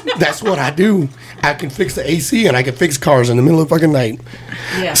time. that's what I do. I can fix the AC and I can fix cars in the middle of the fucking night.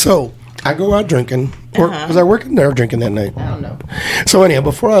 Yeah. So I go out drinking. Or was I working there or drinking that night? I don't know. So anyhow,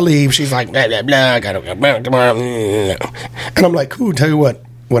 before I leave, she's like, blah, blah, blah, I gotta go back tomorrow. And I'm like, cool, tell you what,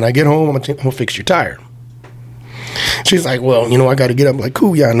 when I get home, I'm gonna fix your tire. She's like, well, you know, I gotta get up. I'm like,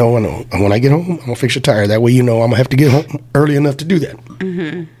 cool, yeah, I know. And when I get home, I'm gonna fix your tire. That way, you know, I'm gonna have to get home early enough to do that.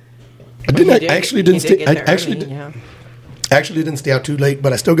 I actually didn't stay. I actually didn't stay out too late,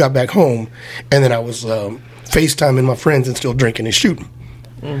 but I still got back home, and then I was FaceTiming my friends and still drinking and shooting.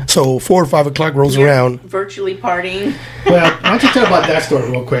 So 4 or 5 o'clock rolls around. Virtually partying. well, why don't you tell about that story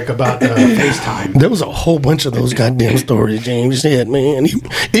real quick about FaceTime? There was a whole bunch of those goddamn stories James said, man.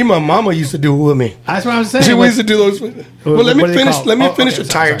 Even my mama used to do it with me. That's what I'm saying. She used to do those. Well, let me what do they finish. call it? Let me Oh, finish okay, the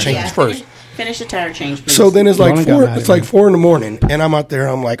tire sorry. change Yeah, first. Finish the tire change, please. So then it's You like only got 4. mad It's at like me. 4 in the morning, and I'm out there.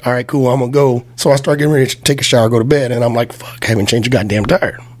 I'm like, all right, cool. I'm gonna go. So I start getting ready to take a shower, go to bed, and I'm like, fuck, I haven't changed a goddamn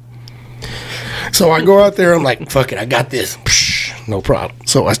tire. So I go out there. I'm like, fuck it, I got this. Psh, no problem.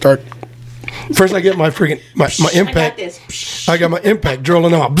 So I start. First, I get my freaking my I got impact. this. I got my impact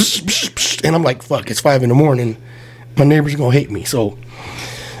drilling out, and I'm like, fuck, it's 5 in the morning. My neighbor's gonna hate me. So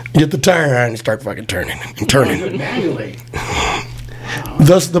get the tire on and start fucking turning and turning. Manually.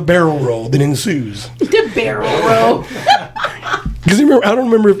 Thus the barrel roll that ensues. The barrel roll. Because I don't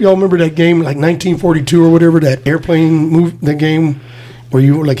remember if y'all remember that game, like 1942 or whatever, that airplane move, the game where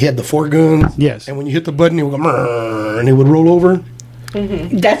you like had the 4 guns. Yes. And when you hit the button, it would go, "Mrrr," and it would roll over.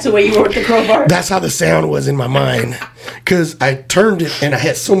 That's the way you work the crowbar. That's how the sound was in my mind. Because I turned it and I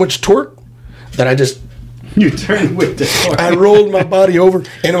had so much torque that I just, You turned with the I rolled my body over,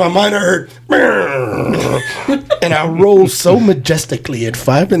 and in my mind I heard, "Mrrr," and I rolled so majestically at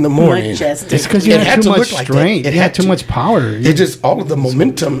 5 in the morning. Majestic. It's because you It had had too to much look like that. strength. It You had had too to. much power. It just, all of the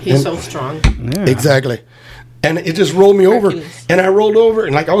momentum. He's and- so strong. Yeah. Exactly. And it just rolled me over. Hercules. And I rolled over,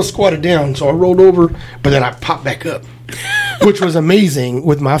 and like I was squatted down, so I rolled over, but then I popped back up, which was amazing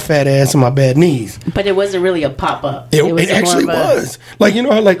with my fat ass and my bad knees. But it wasn't really a pop up. It actually was. Like, you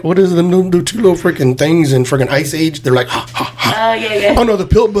know how, like, what is the new 2 little freaking things in freaking Ice Age? They're like, ha, ha, ha. Oh, yeah, yeah. Oh, no, the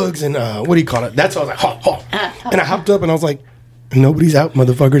pill bugs and, what do you call it? That's how I was like, ha, ha. And I hopped up, and I was like, and nobody's out,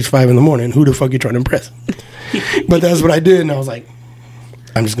 motherfucker. It's 5 a.m. Who the fuck you trying to impress? But that's what I did, and I was like,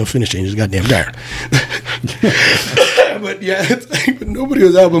 I'm just gonna finish changing this goddamn tire. But yeah, but nobody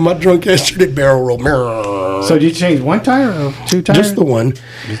was out. But my drunk ass did barrel roll. So did you change one tire or two tires? Just the one.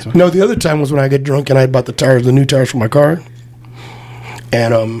 No, the other time was when I got drunk and I bought the new tires for my car.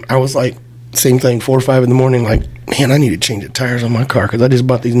 And I was like, same thing, 4 or 5 in the morning. Like, man, I need to change the tires on my car because I just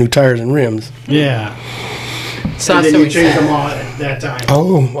bought these new tires and rims. Yeah. So And then that's you what we changed said. them all at that time.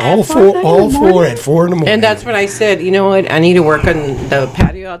 Oh, all four at 4 in the morning. And that's when I said, you know what? I need to work on the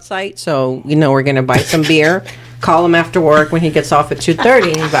patio outside. So, we're going to buy some beer. Call him after work when he gets off at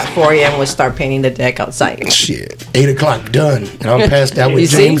 2:30. And about 4 a.m. we'll start painting the deck outside. Shit, 8 o'clock done, and I'm passed out You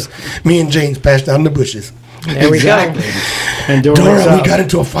with see? James. Me and James passed out in the bushes. There we Exactly. And Dora, Dora, we got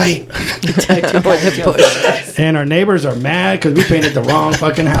into a fight. go. With the push. and our neighbors are mad because we painted the wrong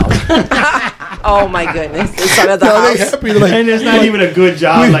fucking house. Oh my goodness. Inside of the No, they house. happy. They're like, And it's not even a good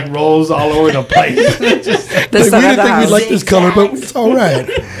job, like rolls all over the place. Just The we side of didn't the think we'd house. like this color, but it's all right.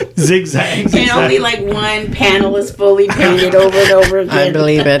 zigzags. And only like one panel is fully painted over and over again. I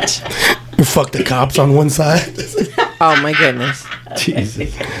believe it. Fuck the cops on one side. Oh my goodness.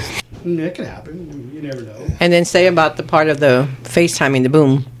 Jesus. It could happen. You never know. And then say about the part of the FaceTiming, the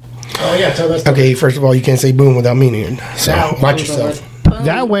boom. Oh, yeah, tell us. Okay, first of all, you can't say boom without meaning it. So watch yourself.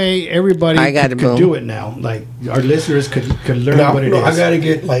 That way, everybody I got could it, boom. do it now. Like, our listeners could learn No, what it is. I gotta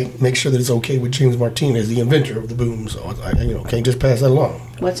get make sure that it's okay with James Martinez, the inventor of the boom. So I can't just pass that along.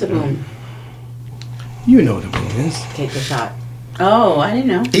 What's a boom? You know what a boom is. Take a shot. Oh, I didn't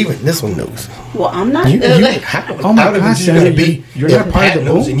know. Even this one knows. Well, I'm not. Oh my God, Sandy, you're not part of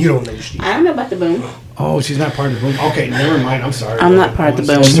the boom? and you don't know shit. I don't know about the boom. Oh, she's not part of the boom. Okay, never mind. I'm sorry. I'm not part of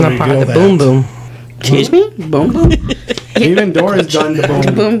the boom. She's not part of the boom boom. Excuse me? Boom boom. Even Dora's done the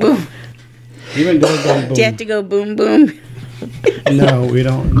boom. Boom boom. Even Dora's done the Do you have boom. to go boom boom? No, we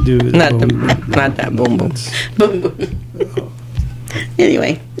don't do the Not boom. not that boom boom. Boom boom.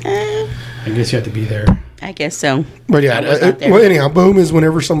 Anyway, I guess you have to be there. I guess so. But yeah, I was not there. well, anyhow, boom is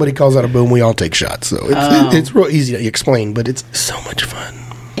whenever somebody calls out a boom, we all take shots. So it's real easy to explain, but it's so much fun.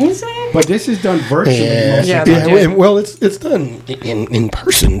 Is it? But this is done virtually. Yeah, most Yeah, of the they time. do. and, well, it's done in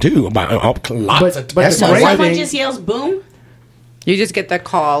person too. About lots of but that's the So my great wife. someone thing- just yells boom? You just get the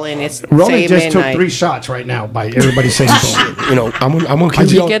call and it's Roland say just midnight. took 3 shots right now by everybody saying boom. You know, I'm gonna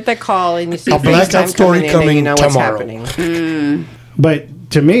give You you. get the call and you see A blackout FaceTime story coming in and you coming know what's tomorrow. happening. But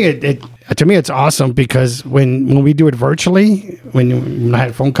to me, it's awesome because when we do it virtually, when I had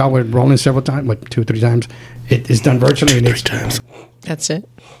a phone call with Roland several times, like 2 or 3 times, it is done virtually. And it's, times. That's it.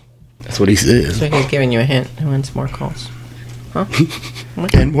 That's what he says. So he's giving you a hint. Who wants more calls? Huh?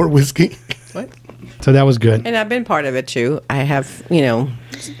 And more whiskey. What? so that was good. And I've been part of it too. I have,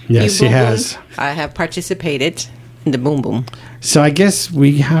 Yes, you he boom has. boom. I have participated in the boom boom. So I guess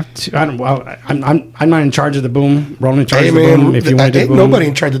we have to. I don't. Well, I'm not in charge of the boom. Roland in charge Hey of the boom. man, If you want to do ain't boom, nobody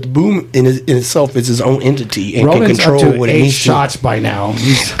in charge of the boom in itself is his own entity and Roland's can up control to what it 8 needs shots by now.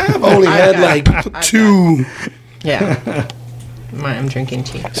 He's, to. I've only had like 2. Yeah. I'm drinking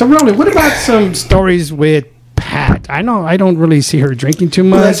tea. so Roland, what about some stories with Pat? I know I don't really see her drinking too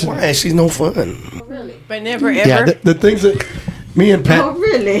Well, much. that's why she's no fun. But never ever. Yeah, the things that me and Pat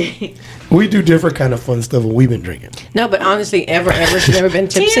really? we do different kind of fun stuff when we've been drinking. No, but honestly, ever she's never been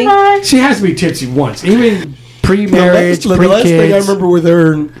tipsy. She has to be tipsy once, even pre-marriage, The last thing I pre-kids. remember with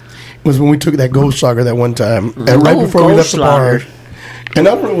her was when we took that Goldschlager that one time, and right Oh, before we left the bar. Goldschlager. And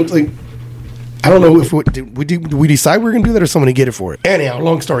I don't know, it's like, I don't know if did we decide we were gonna do that or somebody get it for it. Anyhow,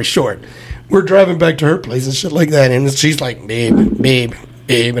 long story short, we're driving back to her place and shit like that, and she's like, babe,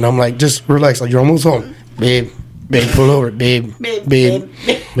 and I'm like, just relax, like you're almost home, babe, pull over, babe.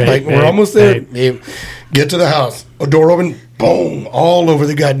 Like we're almost there, babe. Get to the house, a door open, boom, all over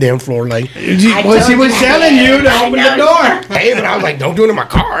the goddamn floor, like. Well, she was telling you to open the door. Hey, but I was like, don't do it in my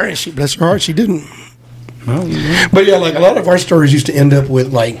car. And she, bless her heart, she didn't. But yeah, like a lot of our stories used to end up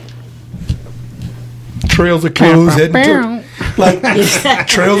with like trails of clothes, like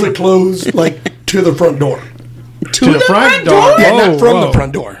trails of clothes, like to the front door. To the front door. Yeah, Whoa, not from whoa. the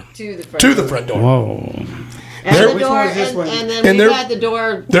front door. To the front. To the front door. Whoa. And There- the which door, one was this and, one? and then And we there- had the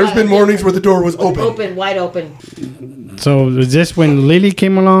door. There's been mornings where the door was open. open, wide open. So was this when Lily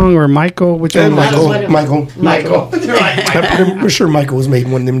came along or Michael? Which one And was it? Michael. I'm sure Michael was made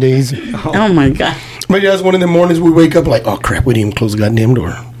one of them days. Oh my God. But yeah, it's one of them mornings we wake up like, oh crap, we didn't even close the goddamn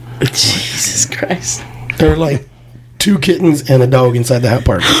door. Jesus Christ. There were like 2 kittens and a dog inside the hot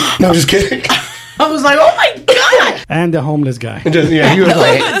part. No, I'm just kidding. I was like, oh my God. And the homeless guy. Just, yeah, he was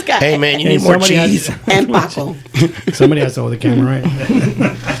like, This guy. hey man, you Hey, need more somebody has- cheese. And Paco. Somebody has to hold the camera,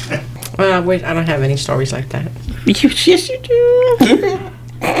 right? Wait, I don't have any stories like that. Yes, you do.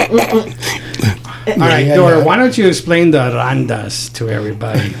 All right, Dora, why don't you explain the randas to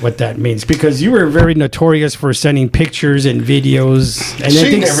everybody, what that means? Because you were very notorious for sending pictures and videos, and She I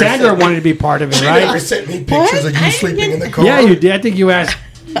think never Sandra sent- wanted to be part of it, She never right? sent me pictures of you sleeping in the car. Yeah, you did. I think you asked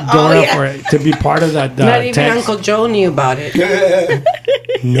Dora for it to be part of that Not even text. Uncle Joe knew about it.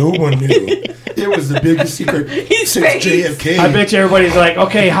 No one knew. It was the biggest secret since JFK. I bet you everybody's like,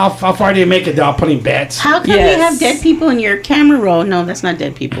 okay, how far do you make it? They're all putting bets. How come Yes. you have dead people in your camera roll? No, that's not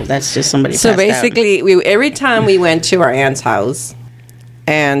dead people. That's just somebody. So passed out. basically, every time we went to our aunt's house,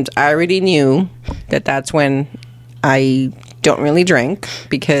 and I already knew that that's when I don't really drink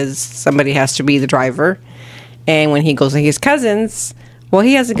because somebody has to be the driver. And when he goes to his cousins, well,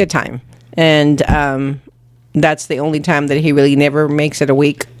 he has a good time. And that's the only time that he really never makes it a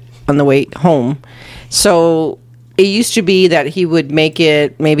week on the way home. So it used to be that he would make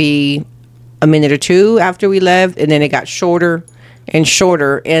it maybe a minute or two after we left, and then it got shorter and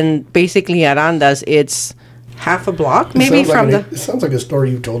shorter. And basically at Andas, it's half a block maybe from It sounds like a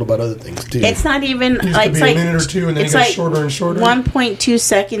story you've told about other things too. it's not even. Used to Like, be it's a like minute or two, and then it it's got like shorter and shorter. 1.2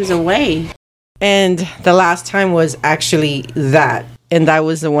 seconds away. And the last time was actually that. And that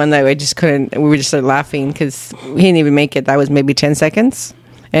was the one that I just couldn't. We were just laughing because he didn't even make it. That was maybe 10 seconds.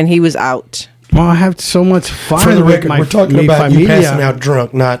 And he was out. Well, I have so much fun For the with record, my we're talking mi about you familia. passing out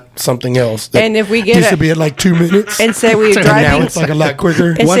drunk, not something else. That And if we get used to a- be at like 2 minutes, And say we're and now driving. it's like a lot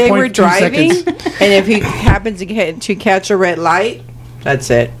quicker. And say we're 1.2 driving. seconds. And if he happens to catch a red light, that's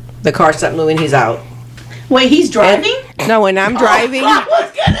it. The car stopped moving. He's out. Wait, he's driving? No, when I'm driving. I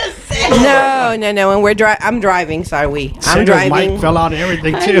was gonna say. No. When I'm driving. Sorry, I'm Sandra's driving. mic fell out and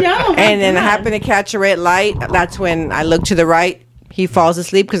everything I too. know. And then I happen to catch a red light. That's when I look to the right. He falls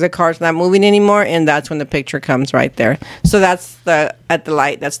asleep because the car's not moving anymore, and that's when the picture comes right there. So that's at the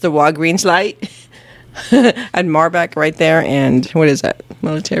light. That's the Walgreens light at Marbeck right there. And what is that?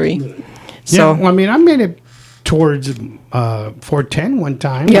 Military. Yeah, So well, I mean, I made it towards 410 one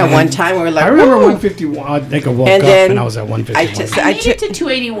time. yeah, And one time we were like, I remember "Woo." 151. I think I woke And up then and I was at 151. I made it to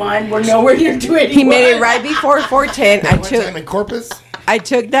 281. We're nowhere near 281. He made it right before 410. One time in Corpus, I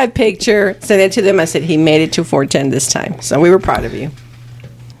took that picture, sent it to them. I said he made it to 410 this time. So we were proud of you.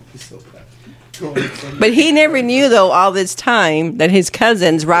 But he never knew though all this time that his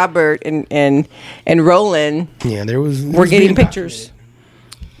cousins Robert and Roland yeah, there was. were getting pictures.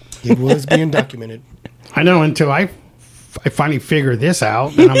 It was being documented. I know until I finally figured this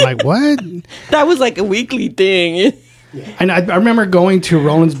out, and I'm like, what? That was like a weekly thing. And I remember going to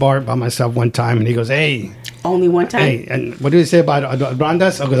Roland's bar by myself one time, and he goes, "Hey, Only one time. hey," and what did he say about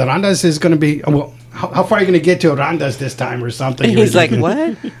Randas? Oh, because Randas is going to be. Well, how far are you going to get to Randas this time, or something? And You he's were like, thinking-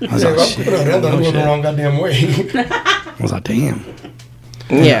 what? I was like, shit. I'm going the wrong goddamn way. I was like, damn.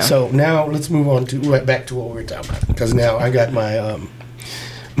 Yeah. So now let's move on to back to what we were talking about, because now I got my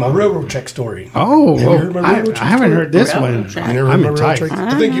my railroad track story. Oh, Have you heard my I railroad track haven't story? heard this Railroad one. track. You never I'm heard my railroad enticed.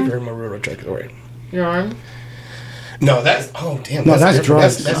 track? I think you've heard my railroad track story. Your arm? No, that's damn. No, that's different.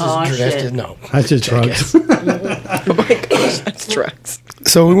 drugs. That's Oh, just, shit. no. That's just drugs. Oh my gosh, that's drugs.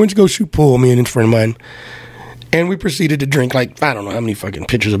 So we went to go shoot pool, me and a friend of mine, and we proceeded to drink like I don't know how many fucking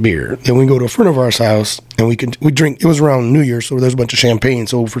pitchers of beer. Then we go to a friend of ours house and we drink. It was around New Year, so there's a bunch of champagne.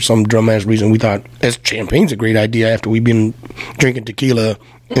 So for some dumbass reason, we thought champagne's a great idea after we've been drinking tequila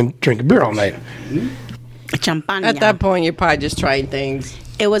and drinking beer all night. Champagne. At that point, you're probably just trying things.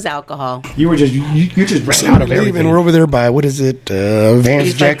 it was alcohol. You were just you just ran out of everything. And we're over there by what is it, Vance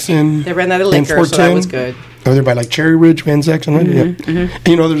He's like- Jackson? they ran out of and liquor, so that 410. was good. Over there by like Cherry Ridge, Van Jackson, right? Yeah. And,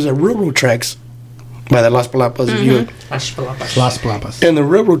 you know, there's a railroad tracks by that Las Palapas. Las Palapas. And the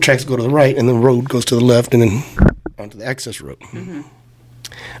railroad tracks go to the right, and the road goes to the left, and then onto the access road.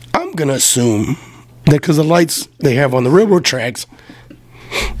 I'm gonna assume that because the lights they have on the railroad tracks,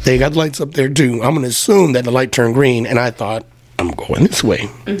 they got lights up there too. I'm gonna assume that the light turned green, and I thought I'm going this way,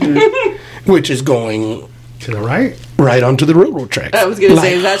 which is going To the right? right onto the railroad tracks. I was gonna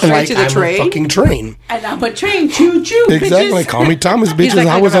say, is that straight to the I'm train? A fucking train. And I'm a train, choo choo. Exactly. Call me Thomas, He's bitches. like,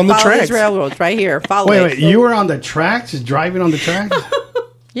 I I'm was gonna on the follow tracks. these railroads right here. Follow Wait, it. you were on the tracks, just driving on the tracks?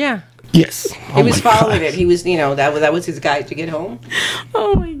 Yeah. Yes. He was my following God. it. He was, that was his guide to get home.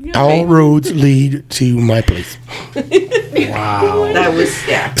 Oh my god. All roads lead to my place. Wow. That was,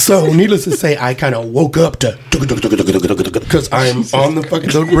 yeah. So, needless to say, I kind of woke up to because I'm on the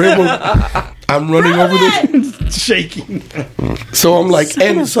fucking railroad. I'm running over the. Shaking. So I'm like,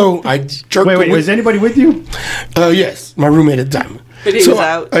 and so I jerked. Wait, away. was anybody with you? Yes, my roommate at the time. But he So was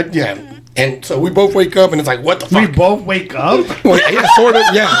out. yeah. And so we both wake up, and it's like, what the We fuck? both wake up? Well, yeah, sort of,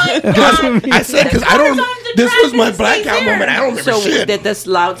 yeah. I said because I don't. This was my blackout moment. I don't remember So shit. that this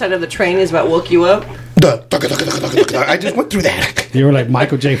loud sound of the train is what woke you up? I just went through that. You were like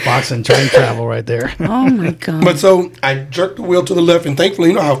Michael J. Fox in Train Travel right there. Oh my god. But so I jerked the wheel to the left, and thankfully,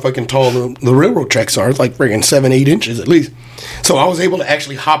 you know how fucking tall the railroad tracks are. It's like friggin' 7-8 inches at least. So I was able to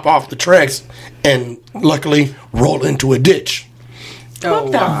actually hop off the tracks and luckily roll into a ditch.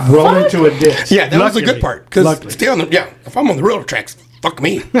 Oh, wow. Roll into a ditch. Yeah, that was the Luckily. good part. Because Luckily. if I'm on the railroad tracks, fuck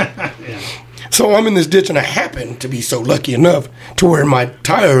me. So I'm in this ditch, and I happen to be so lucky enough to where my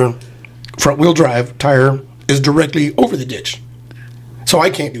tire, front wheel drive tire, is directly over the ditch. So I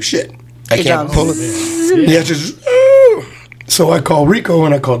can't do shit. I can't sounds- pull it. Yeah, it's just. So I call Rico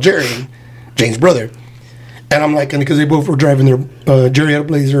and I call Jerry, Jane's brother. And I'm like, and because they both were driving their, Jerry had a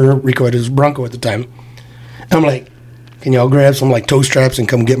Blazer, Rico had his Bronco at the time. And I'm like, can y'all grab some like toe straps and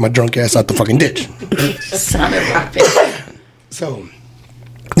come get my drunk ass out the fucking ditch? Son of a bitch. So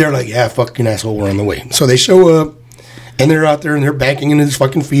they're like, yeah, fucking asshole, we're on the way. So they show up, and they're out there, and they're banking in this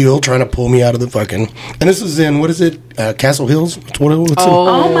fucking field, trying to pull me out of the fucking. And this is in, what is it? Castle Hills? What's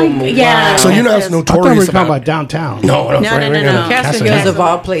Oh my god. Yeah. so you know that's I thought we were notorious talking about about. downtown. No, No, no, no. Castle Hills of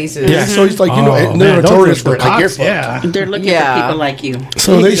all places. Yeah, so it's like, you know, Oh, they're man, those notorious are for the it. Like, you're cops, fucked. yeah. They're looking Yeah. for people like you.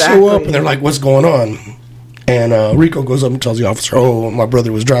 So they show Exactly. up, and they're like, what's going on? And Rico goes up and tells the officer, oh, my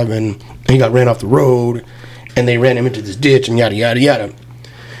brother was driving, and he got ran off the road, and they ran him into this ditch, and yada, yada, yada.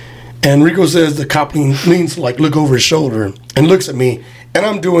 And Rico says the cop leans to like look over his shoulder and looks at me, and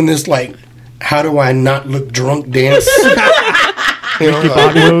I'm doing this like, how do I not look drunk dance? You know, like,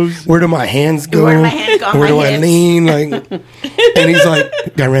 Body moves. where do my hands go? Where do my hands go on Where my do I hips? lean? Like, and he's like,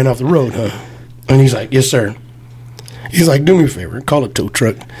 got ran off the road, huh? And he's like, yes, sir. He's like, do me a favor, call a tow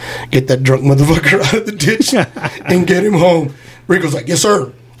truck, get that drunk motherfucker out of the ditch, and get him home. Rico's like, yes,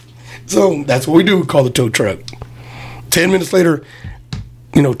 sir. So that's what we do, call the tow truck. 10 minutes later,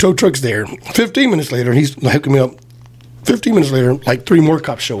 you know, tow truck's there. 15 minutes later, he's hooking me up. 15 minutes later, like 3 more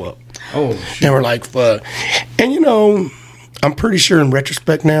cops show up. Oh, shit. And we're like, fuck. And you know, I'm pretty sure in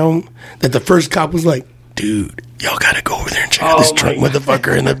retrospect now that the first cop was like, dude, y'all gotta go over there and check out this drunk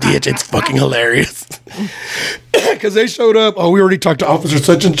motherfucker in the ditch. It's fucking hilarious. Because they showed up. Oh, we already talked to officer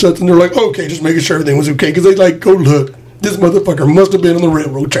such and such. And they're like, okay, just making sure everything was okay. Because they like, go look. This motherfucker must have been on the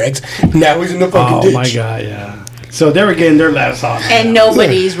railroad tracks. Now he's in the fucking Oh ditch. my god, yeah. So they were getting their laughs off. And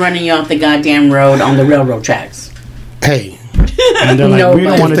nobody's running you off the goddamn road on the railroad tracks. Hey, And they're like, we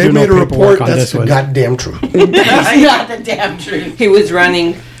don't if want to they do no made a paperwork report, on that's this the one. goddamn truth. That's not the damn truth. He was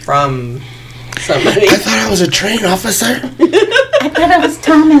running from somebody. I thought I was a train officer. I thought it was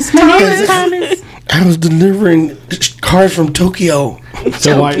Thomas. My name is Thomas. I was delivering cars from Tokyo.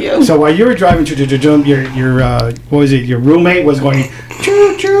 So while you were driving to your what was it? Your roommate was going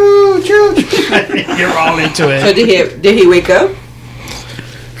choo choo choo. You're all into So it. did he wake up?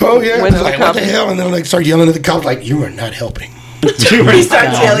 Oh yeah, When it's the like, cop- what the hell? And then like start yelling at the cops like, you are not helping. He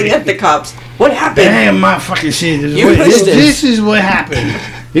starts yelling at the cops. What happened? Damn, my fucking shit. You pushed it. This is what happened.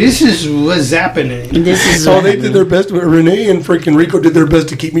 This is what's happening. This is So they did their best. Renee and freaking Rico did their best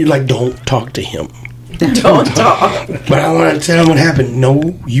to keep me like, don't talk to him. Don't talk. But I want to tell him what happened. No,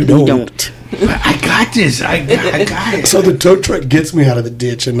 you don't. I got this. I got it. So the tow truck gets me out of the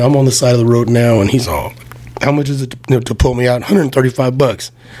ditch, and I'm on the side of the road now, and he's all, how much is it to pull me out?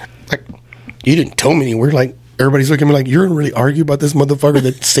 $135. Like, you didn't tow me anywhere. Like, everybody's looking at me like, you're going to really argue about this motherfucker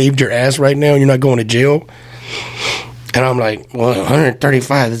that saved your ass right now, and you're not going to jail? And I'm like, well,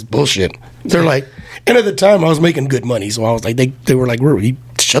 135 is bullshit. They're like, and at the time I was making good money, so I was like, they were like, "Rudy,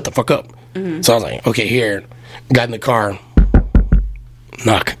 shut the fuck up." So I was like, okay, here. Got in the car.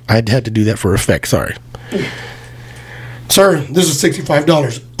 Knock. I had to do that for effect. Sorry. Sir, this is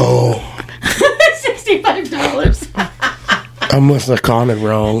 $65. Oh, $65. I must have caught it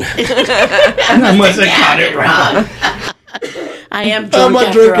wrong. I must have got it wrong. I am drunk My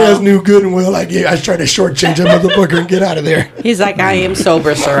after drunk ass all. knew good and well. Like, yeah, I tried to shortchange that motherfucker and get out of there. He's like, I am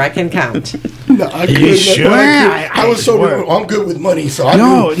sober, sir. I can count. No, I You couldn't. sure? I was so swear. I'm good with money, so I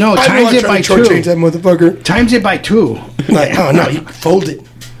No, knew, no, I knew times I it tried by to shortchange two. that motherfucker. Times it by 2. Like, oh no, you fold it.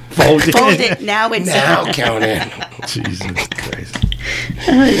 Fold it. Fold it. Now it's Now count it. Jesus Christ.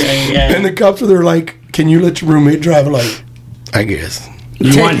 And the cops are there like, can you let your roommate drive? I'm like, I guess.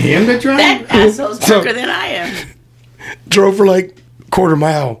 You want him to drive? That asshole's drunker than I am. Drove for like quarter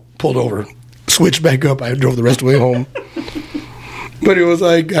mile, pulled over, switched back up. I drove the rest of the way home. But it was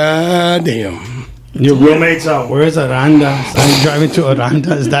like, God damn. Your roommate's out. Where's Aranda? I'm driving to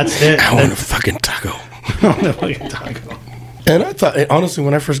Aranda. That's it. I want a fucking taco. Taco. And I thought, honestly,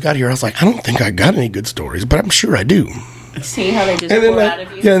 when I first got here, I was like, I don't think I got any good stories, but I'm sure I do. See how they just And then pour out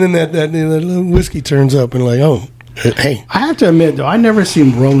of you? yeah, and then that little whiskey turns up and like, oh, hey. I have to admit, though, I never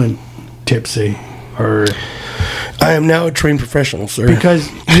seen Roland tipsy. or I am now a trained professional, sir. because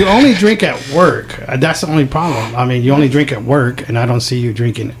you only drink at work? That's the only problem. I mean, you only drink at work, and I don't see you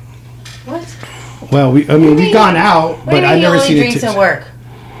drinking. What? Well, we've gone out, but I've never seen it. drinks at work.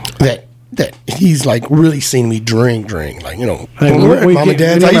 that he's like really seen me drink, like, you know, Like, when we're at mom and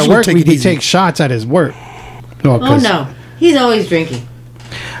dad's, I at usually work, take we it easy. take shots at his work. No, Oh 'cause- no, he's always drinking.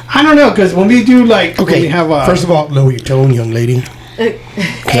 I don't know, because when we do when Okay, we have first of all, lower your tone, young lady. 'Cause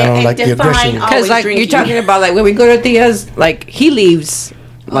I don't like the define aggression. always Because like drinking. you're talking about, like when we go to Thea's, like he leaves,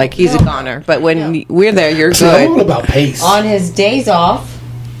 like he's a goner. But when we're there, you're So I'm all good. about pace. On his days off,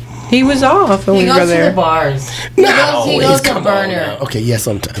 He was off when he we goes were to the there. bars. No, he goes to come on Burner. now. Okay, yes,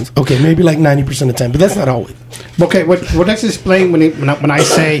 sometimes. Okay, maybe like 90% of the time, but that's not always. Okay, what let's explain when I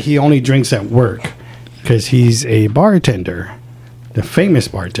say he only drinks at work, because he's a bartender, the famous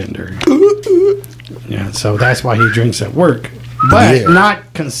bartender. Yeah, so that's why he drinks at work, but Yeah.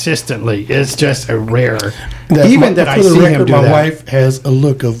 not consistently. It's just a rare. That Even that I for the see him record, do my that. wife has a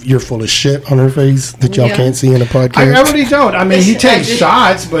look of "you're full of shit" on her face that y'all Yeah. can't see in a I podcast. really don't. I mean, he takes just-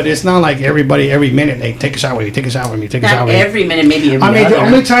 shots, but it's not like everybody every minute they take a shot with me, take a shot with me, take a shot Not with me. every minute, maybe every I mean, the other.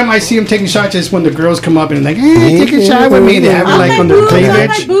 only time I see him taking shots is when the girls come up and like, hey, take a shot with me. They have it Oh, like my on their boobs, oh, my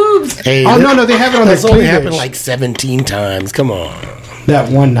cleavage. boobs. Hey, Oh, no, they have it on their that's only cleavage. happened like 17 times. Come on. That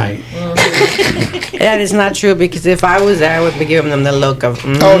one night. That is not true because if I was there, I would be giving them the look of.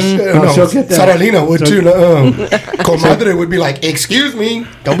 Oh shit! No, No, she'll get that. Saralina would too. Comadre would be like, "Excuse me,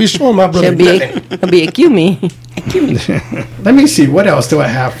 don't be showing my brother nothing." It'll be a cue me. Let me see. What else do I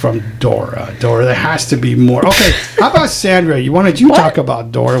have from Dora? Dora, there has to be more. Okay, how about Sandra? You talk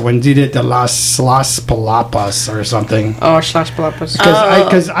about Dora when you did the Las Palapas or something? Oh, slash palapas.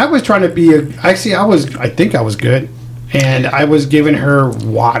 Because I was trying to be I think I was good, and I was giving her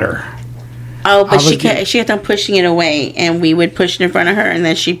water. Oh, I but was she kept on pushing it away, and we would push it in front of her, and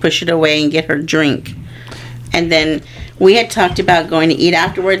then she'd push it away and get her drink. And then we had talked about going to eat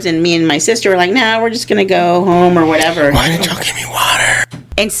afterwards, and me and my sister were like, "Nah, we're just gonna go home or whatever." Why didn't y'all give me water?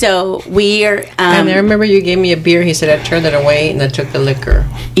 And so we are. And I remember you gave me a beer. He said I turned it away and I took the liquor.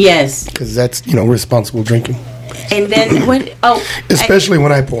 Yes, Because that's responsible drinking, and then when especially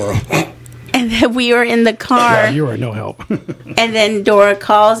when I pour them. and then we were in the car. Yeah, you were no help. And then Dora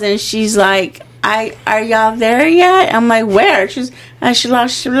calls and she's like, are y'all there yet? I'm like, where? She's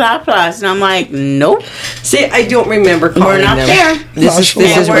Shalapla's. And I'm like, nope. See, I don't remember calling We're not them. there. This is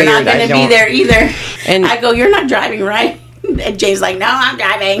And we're weird. not I going to be don't- there either. And- I go, you're not driving, right? And Jay's like, no, I'm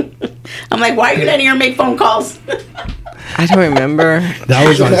driving. I'm like, why are you letting her make phone calls? I don't remember. That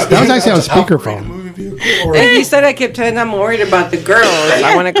was actually on speakerphone. And he said I kept telling him I'm worried about the girls.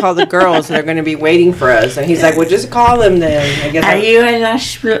 I want to call the girls. They're going to be waiting for us. And he's like, well, just call them then. I guess Are you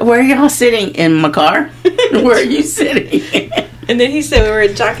in where are y'all sitting? In my car? Where are you sitting? And then he said we were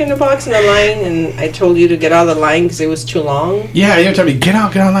in Jack in the Box in the line, and I told you to get out of the line because it was too long. Yeah, you're telling me, get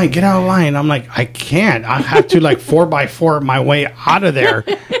out of line. I'm like, I can't. I have to like 4x4 my way out of there.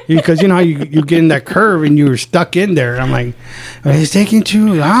 Because you know how you get in that curve and you're stuck in there. I'm like, it's taking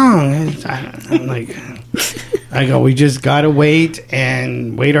too long. I'm like, I go, we just gotta wait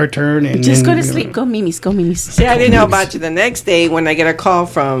our turn and Just go then, to sleep. Go Mimi's. Go Mimi's. See, I didn't know about you the next day when I get a call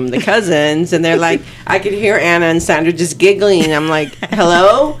from the cousins, and they're like, I could hear Anna and Sandra just giggling. I'm like,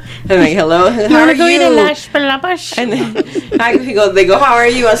 hello? And I'm like, hello? How are you? And then they go, how are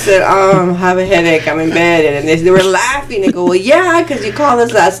you? I said, I have a headache. I'm in bed. And they were laughing. They go, well, yeah, because you called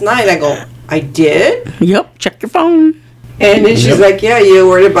us last night. I go, I did? Yep. Check your phone. And then she's like, yeah, you're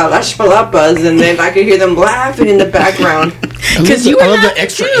worried about Las Palapas. And then I could hear them laughing in the background. Because you were I love the laughing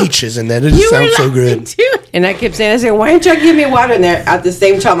extra too. H's in that. It just sounds so good. Too. And I kept saying, I said, why didn't you give me water? And they're at the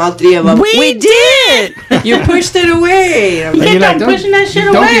same time, all three of them, We did. You pushed it away. I'm You like, kept You're on like, pushing that shit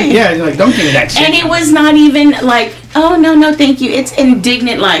don't away. you're like, don't give me that shit. And it was not even like, oh, no, thank you. It's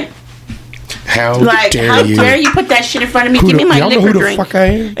indignant, like How how dare you? dare you put that shit in front of me? Who Give the- me my y'all know liquor who the drink. fuck I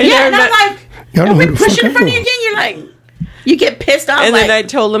am? Yeah, and I'm like, Y'all know we who the push fuck it in front I of you am. again. You're like, you get pissed off. and like, then I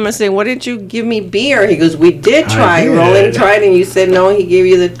told him, I said, why didn't you give me beer? He goes, we did try. did. Roland tried, and you said no. He gave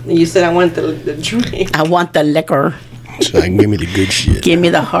you you said, I want the drink. I want the liquor. So I can give me the good shit. Give me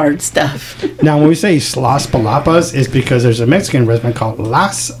the hard stuff. Now, when we say Las Palapas, it's because there's a Mexican restaurant called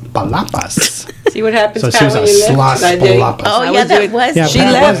Las Palapas. See what happens, So she Pat, was when a you left Las that day? Palapas. Oh, I yeah, that doing- was. Yeah, She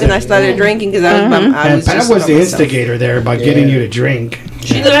Pat left, was and I it. started drinking because I And was Pat just was the by myself. instigator there by getting you to drink.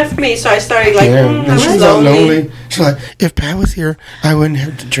 She left me, so I started like, Yeah, I and was she's all lonely. lonely. She's like, if Pat was here, I wouldn't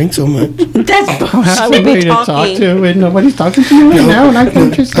have to drink so much. That's I bullshit. would be Somebody to talk talking. to, and nobody's talking to you right now, and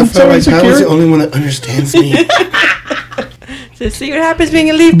I'm just I I'm felt so like Pat was the insecure. only one that understands me. So see what happens when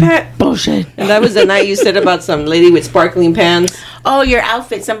you leave, Pat? Bullshit. And that was the night you said about some lady with sparkling pants. Oh, your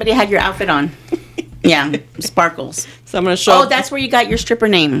outfit. Somebody had your outfit on. Yeah, Sparkles. So I'm gonna show. Oh, that's where you got your stripper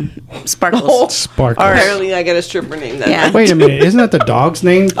name, Sparkles. Oh, Sparkles. apparently I got a stripper name. That Yeah. Wait a minute, isn't that the dog's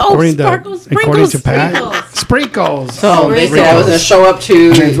name? Oh, according Sparkles, according to Sprinkles, Pat? Sprinkles. So they said I was gonna show up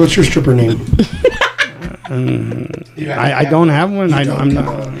to. James, what's your stripper name? I don't have one. I don't.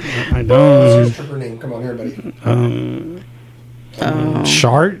 I don't. Stripper name. Come on, everybody.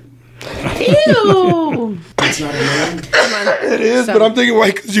 Shart. Ew. It is, but I'm thinking,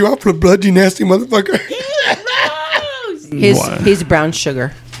 why? Because you out for blood, you nasty motherfucker. He's brown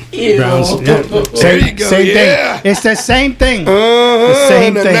sugar. Browns. Yeah. There you go. Same Yeah. thing. It's the same thing.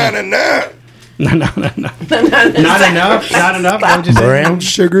 Same thing. Nah. No. Not enough. Not enough. Don't you say? Brown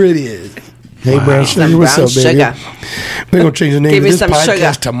sugar it is. Hey, brown sugar, Some what's brown up, baby? sugar. We're gonna change the name Give of me this some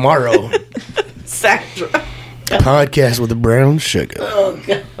podcast sugar. tomorrow. Sandra. Podcast with the brown sugar.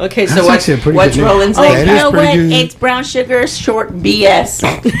 Okay, so That's what's actually a pretty what's good name. Roland's Oh, name? That you is know pretty what? good. It's brown sugar, short BS.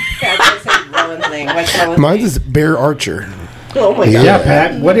 Roland's name. What's Roland's Mine name? is Bear Archer. Oh my Yeah. god. Yeah,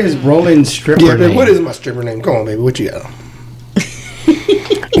 Pat. What is Roland's stripper Yeah, name? but what is my stripper name? Come on, baby. What you got?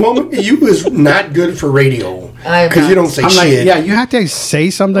 Well, you is not good for radio I'm because you not. don't say I'm like, shit. yeah, you have to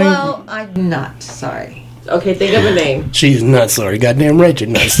say something. Well, I'm not sorry. Okay, think of a name. She's not sorry. Goddamn right, you're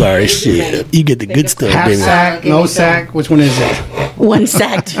not sorry. Shit, you get the good stuff, Half baby. sack, Give no me some. sack. Which one is it? One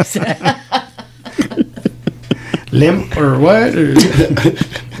sack, two sack. Limp or what? Or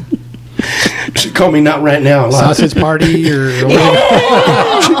She called me not right now a lot. sausage party or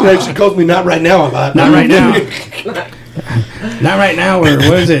what? She calls me not right now a lot. Not right now. Not right now. Or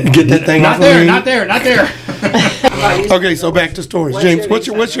what is it? Get that thing Not off there. of me. Not there. Not there. Okay, so back to stories. James,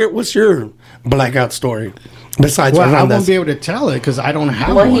 what's your blackout story? Besides Well, I around won't that. be able to tell it because I don't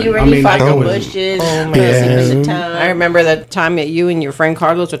have Well, one. he already fought I the was- bushes. Oh my Yeah. god. I remember the time that you and your friend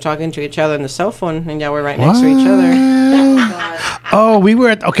Carlos were talking to each other on the cell phone, and y'all were right next to each other. Oh, we were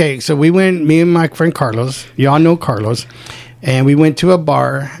at so we went. Me and my friend Carlos. Y'all know Carlos, and we went to a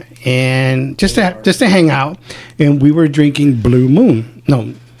bar and just to hang out, and we were drinking Blue Moon.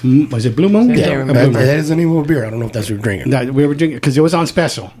 No, was it Blue Moon? Yeah, a Blue That Moon. is the name of a beer. I don't know if that's what you're drinking. No, we were drinking because it was on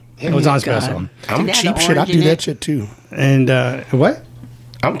special. It was on special. I'm Did it have cheap the shit. I orange do in that it? shit too. And what?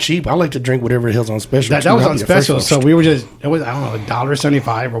 I'm cheap. I like to drink whatever the hell's on special. That too. was I'll on be the first special. one. So we were just it was I don't know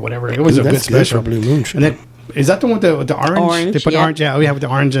 $1.75 or whatever. It was Ooh, a good that's good for special. Blue Moon shit. And then is that the one with the orange? Orange, They put yeah. orange. Yeah, we have the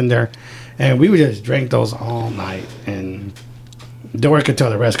orange in there, and we would just drink those all night. And Dora could tell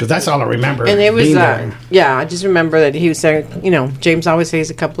the rest because that's all I remember. And it was, being there. yeah, I just remember that he was saying, James always says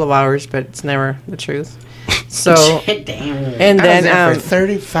a couple of hours, but it's never the truth. So, Damn. and I was there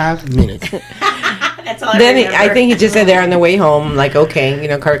then, for 35 minutes. That's all then remember. I think he just said there on the way home, like,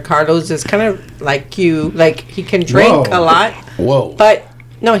 okay, Carlos is kind of like you, like he can drink Whoa. a lot, Whoa. but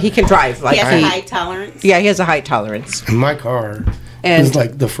no, he can drive. Like he has a high tolerance. yeah, he has a high tolerance. And my car And- is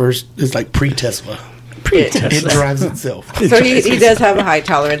like it's like pre-Tesla. It drives itself. So he does have a high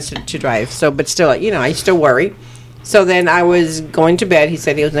tolerance to drive. So, but still, I still worry. So then I was going to bed. He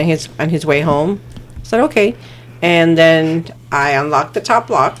said he was on his way home. I said okay, and then I unlocked the top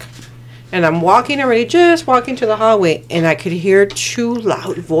lock, and I'm just walking to the hallway, and I could hear two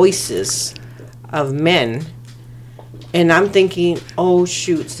loud voices of men, and I'm thinking, oh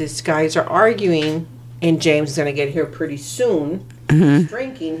shoots, these guys are arguing, and James is gonna get here pretty soon. He's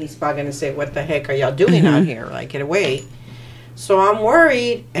drinking. He's probably gonna say, "What the heck are y'all doing out here? Like, get away!" So I'm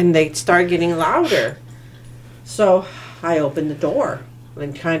worried, and they start getting louder. So I open the door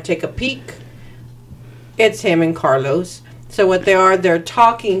and kind of take a peek. It's him and Carlos. So what they're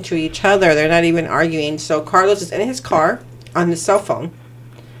talking to each other. They're not even arguing. So Carlos is in his car on his cell phone,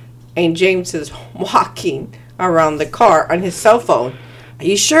 and James is walking around the car on his cell phone. Are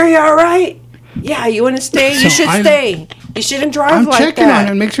you sure you're all right? Yeah, you want to stay? So You should I'm- you shouldn't drive I'm like checking that.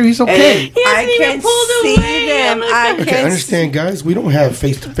 on him, make sure he's And okay. He I hasn't even can pulled see away. them. I Okay, can understand, guys. We don't have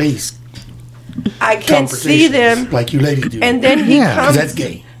face-to-face I can see conversations them. like you ladies do. And then he Yeah. 'Cause comes. that's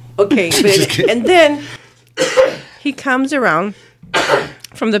gay. Okay, Just but, kidding. and then he comes around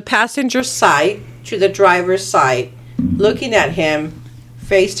from the passenger side to the driver's side, looking at him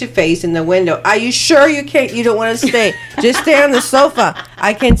face to face in the window. Are you sure you don't want to stay? Just stay on the sofa.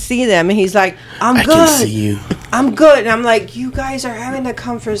 I can see them. And he's like, I'm I good. can see you. I'm good. And I'm like, you guys are having a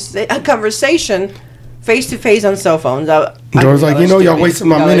conversation face to face on cell phones. Dora's like, y'all wasting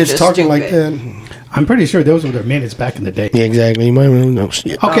my minutes talking like that. I'm pretty sure those were their minutes back in the day. Yeah, exactly. You might know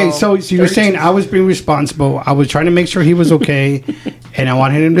shit. Okay, so you were saying I was being responsible. I was trying to make sure he was okay, and I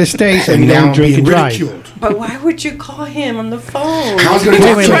wanted him to stay so he And now don't I'm drink being and drive. ridiculed. But why would you call him on the phone? I was going to Wait,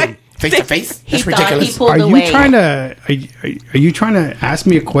 talk wait, to wait. him face-to-face. He That's thought he ridiculous. pulled Are you away. trying to are you trying to ask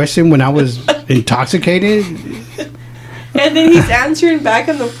me a question when I was intoxicated? And then he's answering back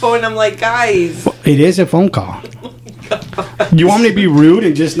on the phone. I'm like, guys. It is a phone call. You want me to be rude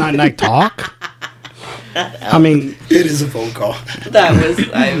and just not like talk? I mean, It is a phone call.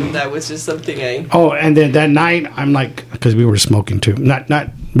 That was just something I. oh, and then that night I'm like, because we were smoking too. Not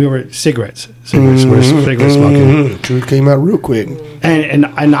we were cigarettes. We're cigarette smoking. Truth came out real quick. And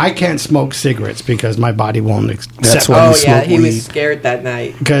I can't smoke cigarettes because my body won't accept. That's why you smoke he weed. was scared that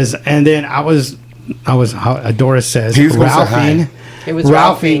night. Because and then I was how Doris says He was gonna say Ralphing, hi. It was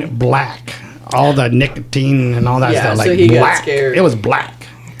Ralphing Ralphing. black, all the nicotine and all that Yeah, stuff so like he got black. scared. It was black.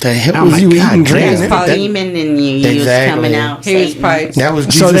 The hell Oh was my you God, eating, damn. drinking? The demon in you was Exactly. coming out. He was Satan. probably. That was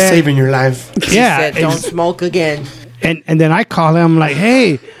Jesus then- saving your life. Yeah, Said, don't it's- smoke again. and then I call him like,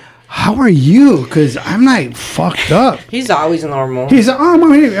 hey, how are you? Because I'm like fucked up. He's always normal. He's like,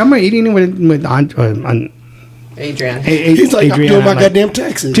 oh, I'm eating with Adrian. He's like, I'm Adriana, doing my like- goddamn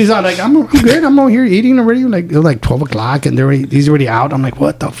taxes. She's all like, I'm good. I'm over here eating already. Like it was like 12 o'clock, and he's already out. I'm like,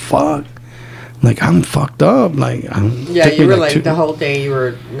 what the fuck? Like I'm fucked up. Like Yeah, took you me were like two- the whole day you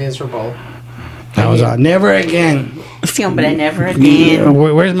were miserable. I was never again. But never again.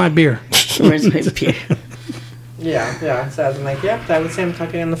 Where's my beer? Where's my beer? Yeah. So I was like, yep, that was him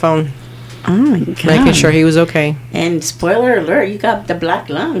talking on the phone, Oh my god! making sure he was okay. And spoiler alert, you got the black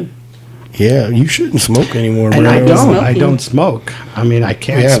lung. Yeah, you shouldn't smoke anymore, And bro. I don't. I Smoking. don't smoke. I mean, I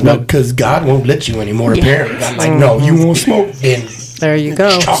can't Yeah, smoke. because God won't let you anymore, Yeah. apparently. I'm like, no, you won't smoke. Then There you go.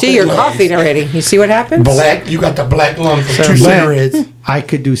 Chocolate See, you're lungs. coughing already. You see what happens? black, you got the black lung from So 2 black. cigarettes. I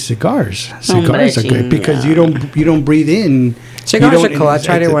could do cigars. Cigars are Hombre good because chingada. you don't breathe in. Cigars You are don't cool. I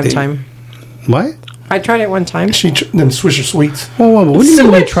tried it one thing. time. What? I tried it one time. Them Swisher Sweets. Whoa. What do you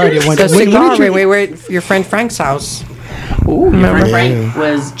mean you tried it one The time? When cigar, did you- we were at your friend Frank's house. Ooh, remember Frank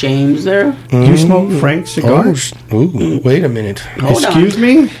was James there? You smoke Frank cigars? Ooh, wait a minute. Hold on. Excuse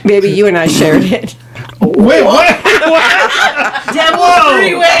me? Maybe you and I shared it. Wait, what? Devil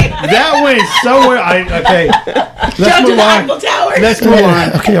freeway. That went somewhere. Okay. Let's move on. Tower. Let's move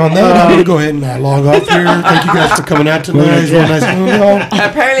on. Okay, on that, I'm going to go ahead and log off here. Thank you guys for coming out tonight. It's real nice to meet y'all.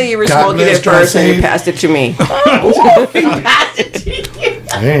 Apparently, you were God smoking bless, it drive first and you safe. passed it to me.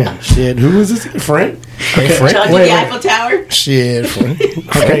 Man, shit. Who was this? Frank? Hey, Frank? Chucky Wait, the wait. Eiffel Tower. Shit, Frank.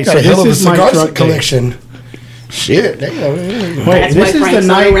 Okay, Got so a hell of a this is my cigar truck day. collection. Shit, damn. Wait, That's this why is Frank's the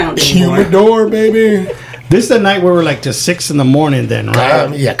not night. around anymore. Humidor, baby. This is the night where we're like to 6 in the morning. Then,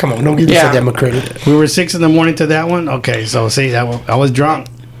 right? Yeah, come on. Don't give Yeah. yourself that much credit. We were 6 in the morning to that one. Okay, so see I was drunk.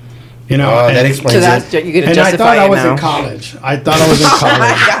 You know, Oh, that and- explains So it. that's you get to And I justify thought I it was now. in college. I thought I was in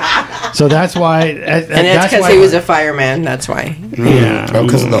college. So that's why. And it's because he was a fireman. That's why. Yeah. Oh,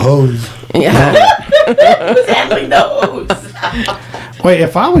 because of the hose. Yeah. Who's handling those? Wait,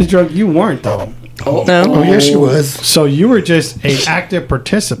 if I was drunk, you weren't though. Oh, No. yeah, she was. So you were just an active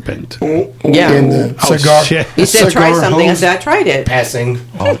participant. Yeah. In the Oh, cigar. shit. He said, try cigar something. I hose said, I tried it. Passing.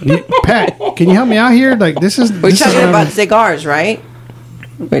 Pat, can you help me out here? Like this is. We're this is talking what about I'm- cigars, right?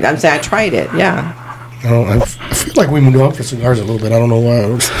 Wait, I'm saying I tried it. Yeah. I feel like we moved on for cigars a little bit. I don't know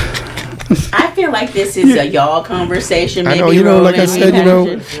why. I feel like this is a y'all conversation. I Maybe know, you know, like I Roland, said, you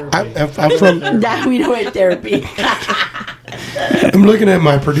know, Patrick. I'm from. Now we know in therapy. I'm looking at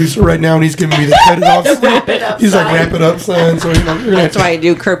my producer right now, and he's giving me the cut it off. Wrap it up He's like, sign. wrap it up, son. So you're gonna That's why I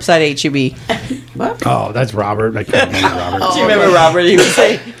do curbside HEB. Oh, that's Robert. I can't remember Robert. Do you remember Robert? He would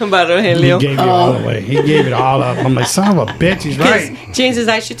say about He Rogelio. gave you all away. He gave it all up. I'm like, son of a bitch. He's right. James says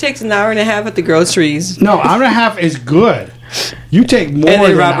I should take an hour and a half at the groceries. No, hour and a half is good. You take more And then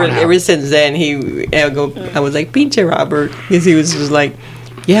than Robert, an hour. ever since then, I was like, pinche Robert. Because he was just like,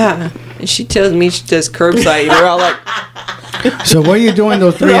 yeah. And she tells me she does curbside. And we're all like, So what are you doing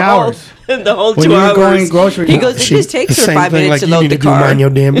those 3 the hours? whole When 2 you're hours. going grocery He shopping. goes, it just takes her Same 5 thing, minutes like to you load need the to do car. mind your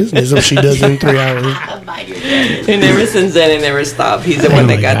damn business if she does it in 3 hours. And ever since then, it never stopped. He's the one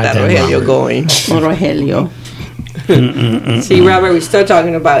that got that goddamn Rogelio Robert. going. Rogelio. See, Robert, we're still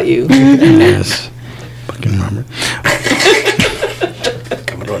talking about you. Yes. Fucking Robert.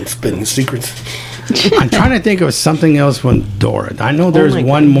 Coming on, spitting secrets. I'm trying to think of something else from Dora. I know there's my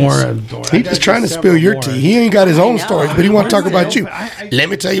one more of Dora. He's just trying to spill your tea. He ain't got his own stories, but he want to talk about you. Let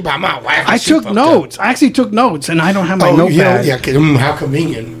me tell you about my wife. I She took fucked notes. I actually took notes, and I don't have my up. Oh, you know, notepad. yeah, how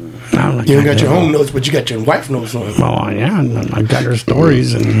convenient. I'm like, You don't got your goddamn. own notes, but you got your wife notes on. Well, yeah, I got her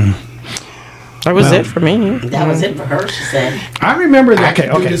stories, and That was Well, it for me. That was it for her, she said. I remember I that.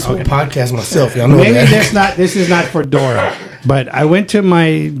 can do this whole podcast myself. Y'all know Maybe that. this is not for Dora, but I went to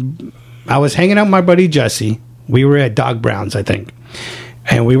I was hanging out with my buddy Jesse. We were at Dog Brown's, I think,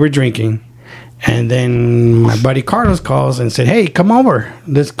 and we were drinking. And then my buddy Carlos calls and said, "Hey, come over.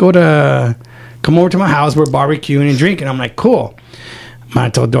 Come over to my house. We're barbecuing and drinking." I'm like, "Cool." I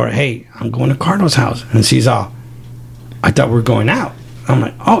told Dora, "Hey, I'm going to Carlos' house," and she's all, I thought we were going out. I'm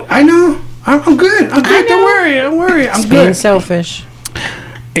like, oh, I know. I'm good. I'm good. Don't worry. I'm Being good. selfish.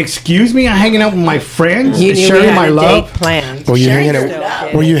 Excuse me, I'm hanging out with my friends, You knew we sharing had my a love. date planned. Were you Sharing hanging stuff.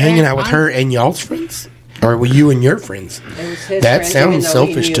 out? Were you hanging out with her and y'all's friends, or were you and your friends? That sounds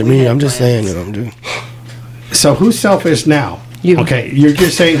selfish to me. I'm just saying, dude. So who's selfish now? You. Okay, you're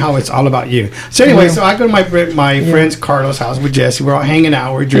just saying how it's all about you. So anyway, so I go to my friend's Carlos' house with Jesse. We're all hanging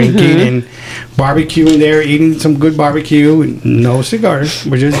out, we're drinking and barbecuing there, eating some good barbecue, and no cigars.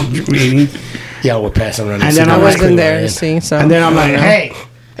 We're just eating. Y'all were passing around. And then I I was wasn't there to see, so. And then I'm like, hey,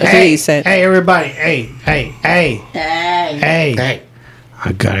 That's what he said. hey, everybody, hey, Hey. Hey,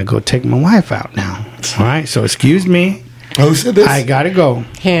 I gotta go take my wife out now. All right, so excuse me, who said this? I gotta go.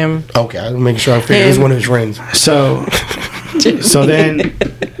 Him. Okay, I'll make sure I figure it was one of his friends. So then,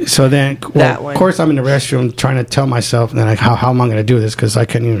 well, That one. of course, I'm in the restroom trying to tell myself, then how am I going to do this? Because I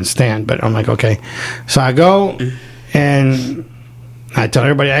couldn't even stand. But I'm like, okay. So I go and I tell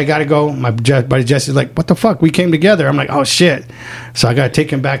everybody I got to go. My buddy Jesse's like, what the fuck? We came together. I'm like, oh shit. So I got to take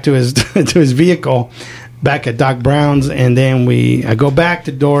him back to his to his vehicle back at Doc Brown's, and then I go back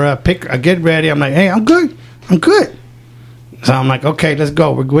to Dora, I get ready. I'm like, hey, I'm good. So I'm like, okay, let's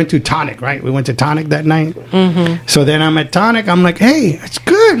go. We went to Tonic, right? We went to Tonic that night. Mm-hmm. So then I'm at Tonic. I'm like, hey, it's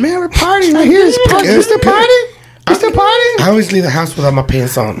good, man. We're partying right here. It's the party. It's the party. I always leave the house without my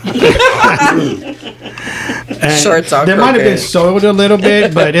pants on. And Shorts off. there might have been sold a little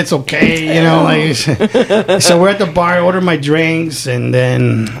bit, but it's okay, you know. Like, so we're at the bar, I order my drinks, and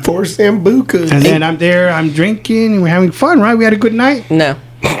then For Sambuca. I'm there, I'm drinking, and we're having fun, right? We had a good night. No.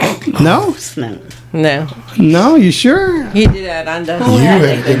 No, No. no, you sure? He did that under. You had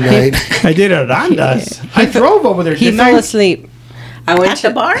a good night. I did it on us. I drove over there. He didn't fell I? asleep. I went At to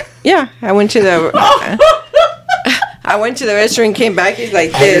the bar? Yeah, I went to the. I went to the restaurant, came back. He's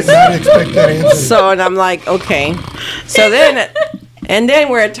like I did this. not expect that answer. So and I'm like, okay. So then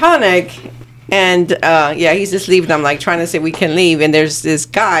we're at Tonic, and he's asleep, and I'm like trying to say we can leave, and there's this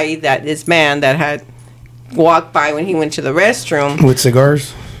man that had walked by when he went to the restroom, With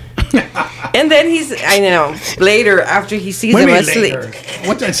cigars? and then later after he sees What do him you mean asleep. later?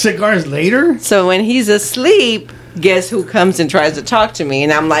 What, that cigars later? So when he's asleep, guess who comes and tries to talk to me,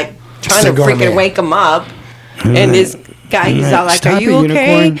 and I'm like trying Cigar to freaking man. wake him up, and this guy, he's all like, Stop "Are it, you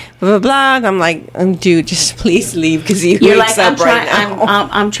okay?" unicorn. Blah blah blah. And I'm like, "Dude, just please leave," because he You're wakes like, up right now.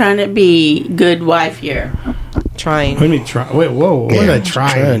 I'm trying to be good wife here. Trying. Let me try. Wait, whoa. What was I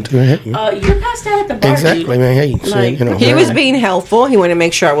trying? to hit you. You're passed out at the bar. Exactly, dude. man. Hey, so, Like, you know. He was being helpful. He wanted to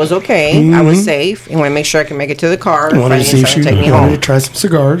make sure I was okay. I was safe. He wanted to make sure I could make it to the car. wanted to see if she take me wanted to home. try some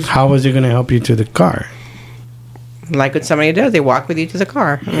cigars. How was it going to help you to the car? Like what somebody does, they walk with you to the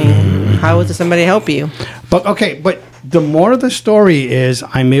car. I mean, how would somebody help you? But okay, but the more of the story is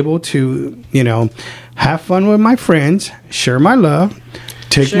I'm able to, have fun with my friends, share my love,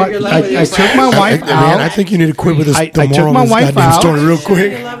 take Share my your love with your I took my wife Man, I out. think you need to quit with this. I The took moral my of this wife goddamn out. story real You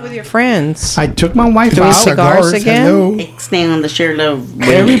quick. love with your friends. I took my wife Doing out. cigars again? Hello. Staying on the share love.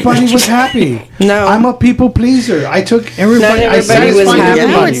 Everybody was happy. No. I'm a people pleaser. I took everybody. Not I everybody was satisfied happy.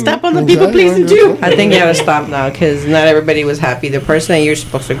 everybody. Stop on the people pleasing too. I think you gotta stop now because not everybody was happy. The person that you're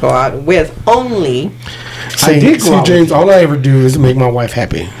supposed to go out with only. I did go See, out James, all I ever do is make my wife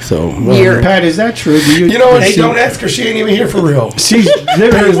happy. So, You're- Pat, is that true? Do you know what? Hey, she- don't ask her. She ain't even here for real. She's literally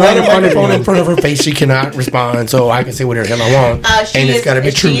There's right not a in front of microphone in you. front of her face. She cannot respond, so I can say whatever the hell I want. And it's got to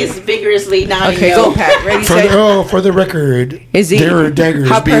be true. She is vigorously nodding. Okay, go Pat. Ready, set. For the record, Is he? there are daggers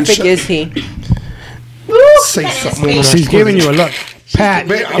How being perfect shot. is he? Say something. when I She's quit. giving you a look. Pat,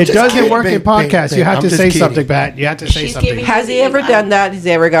 Babe, I'm it just doesn't kidding, work in babe, podcasts. babe, You have I'm to just say kidding. something, Pat. You have to say She's something. giving- Has he ever done that? Has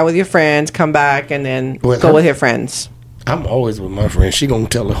he ever gone with your friends, come back, and then With go her? with your friends? I'm always with my friend. She gonna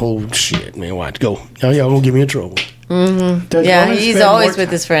tell the whole shit, man. Watch, go. Y'all gonna get me in trouble. Does Yeah, women he's spend always more with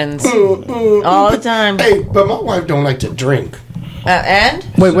his friends. All All the time. Hey, but my wife don't like to drink. And?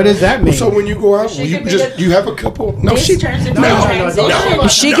 Wait, what does that mean? So when you go out, She you could be just the- you have a couple. No, This she turns into no, a transition.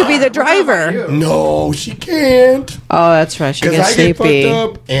 She could be the driver. no, she can't. Oh, that's right. She Because gets I get sleepy.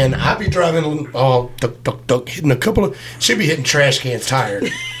 fucked up and I be driving all hitting a couple of. She be hitting trash cans tired. You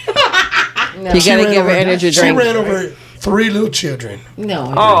She gotta ran give her over- energy She drink. ran over 3 little children.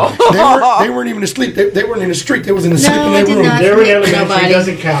 No. Oh, They weren't even asleep. They weren't in the street. They was in the sleep in I their did room. not. They're in elementary. Nobody.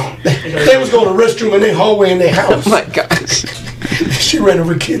 Doesn't count. They was going to the restroom in their hallway in their house. my gosh. She ran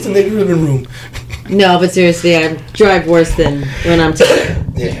over kids in their living room. No, but seriously, I drive worse than when I'm tired.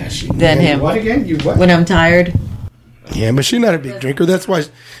 Yeah, she. Than him. What again? You what? When I'm tired. Yeah, but she's not a big drinker. That's why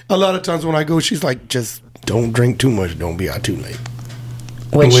a lot of times when I go, she's like, just don't drink too much. Don't be out too late.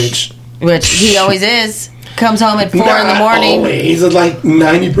 Which Which he always is. Comes home at 4 in the not morning. Always, it's like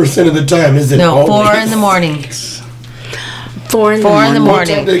 90% of the time. Is it No, always? 4 in the morning. 4 in the Four in the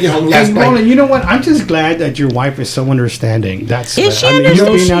morning. morning. They get home last And night. Roland, you know what? I'm just glad that your wife is so understanding. That's Is she you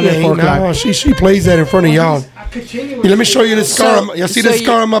understanding? being out at 4 o'clock. No, she plays that in front of y'all. Here, let me show you the scar. You see the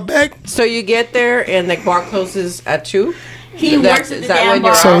scar on my back? So you get there and the bar closes at 2? He works at the damn when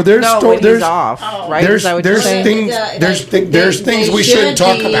bar. you're So off? there's no, sto- when there's- he's off, right? There's Is that what you're there's saying? things there's things we shouldn't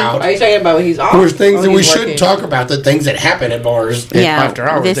talk about. Are you talking about when he's off? There's things or that we he's shouldn't working? talk about. The things that happen at bars Yeah, after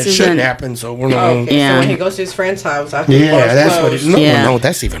hours this that isn't- shouldn't happen. So we're not. Okay, Yeah. so when he goes to his friend's house after the Yeah, bar's that's what it is. closed. No, Yeah. no,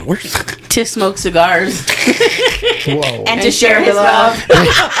 that's even worse. To smoke cigars Whoa. and to share his love.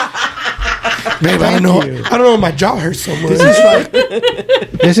 Babe, I don't know. My jaw hurts so much.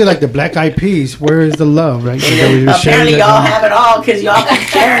 This is like the Black Eyed Peas. Where is the love, right? Apparently, y'all have it all because y'all keep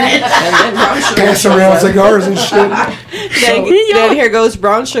sharing it. And then brown sugar. Pass around cigars and shit. Then here goes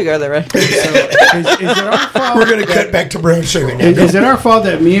brown sugar. The rest. Is it our fault? We're gonna cut back to brown sugar now. Is it our fault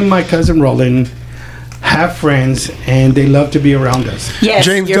that me and my cousin Roland have friends and they love to be around us? Yes,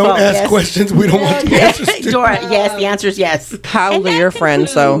 James, your don't fault, ask yes. questions we don't want the answers to. Dora, yes, the answer is yes. How And old are that your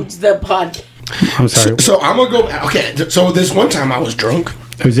friends, though? concludes the podcast. I'm sorry. So I'm gonna go. Okay, so this one time I was drunk.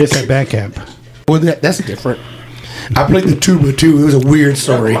 Was this at band camp? Well, that's different. I played the tuba too. It was a weird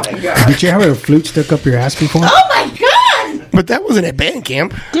story, Did you have a flute stuck up your ass before? Oh my God! but that wasn't at band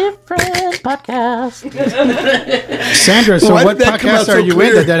camp. Different podcast. Sandra, so Why what did that come out podcast are so you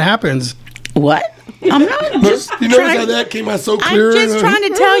clear? in that happens? What? I'm not just. You notice trying- how that came out so clear? I'm just trying to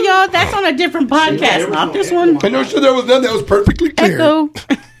tell y'all that's on a different podcast, not this one. I know, sure, there was none that was perfectly clear. Echo.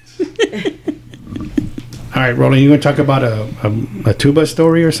 All right, Roland, you going to talk about a tuba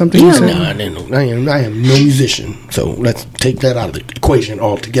story or something? you said? No, I am no musician, so let's take that out of the equation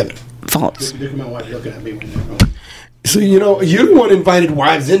altogether. False. Look at my wife looking at me. So you're the one invited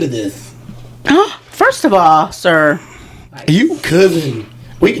wives into this. First of all, sir. You cousin,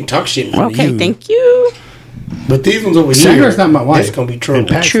 we can talk shit in front of Okay, you. thank you. But these ones over Sandra's here, not my wife. It's gonna be trouble. And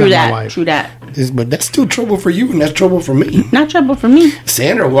Pat's True not my that. wife. True that. But that's still trouble for you, and that's trouble for me. Not trouble for me.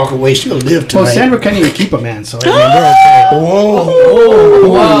 Sandra walk away, she'll live tonight. Well, Sandra can't even keep a man, so I mean, we're okay.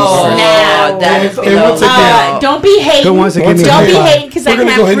 Whoa! Now, that is And once again, don't be hating. Who wants to give me a Don't be high five? hating because I we're can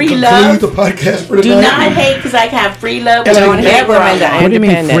gonna go have ahead free and love. conclude the podcast for Do tonight. not hate because I can have free love. Don't Don't hate ever women that What do you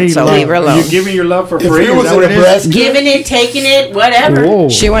mean independent, free so love? leave her Are alone. you giving your love for If free? it Is was that in what it is? Nebraska, Giving it, taking it, whatever. Whoa.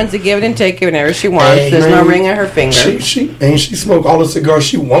 She wants to give it and take it whenever she wants. Hey, There's no man. ring on her finger. she smoke all the cigars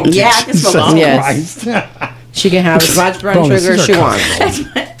she wants. Yeah, I can smoke all. Yes. She can have as much brown Bonus, sugar as these she are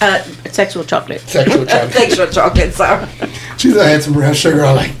wants. Sexual chocolate. Sexual chocolate. Sexual chocolate, so. She's I had some brown sugar.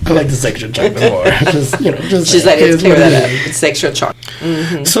 I like the sexual chocolate more. Just She's like, let's it's clear what that it up. is. It's sexual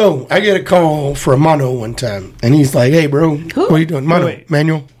chocolate. So I get a call for Mono one time, and he's like, "Hey, bro, what are you doing, Mono? Wait.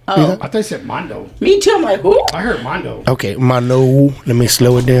 Manuel? Oh. I thought you said Mondo. Me too. I'm like, who? I heard Mondo. Okay, Mono. Let me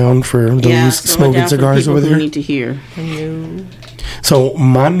slow it down for those slow it smoking down for cigars people over who there. need to hear. So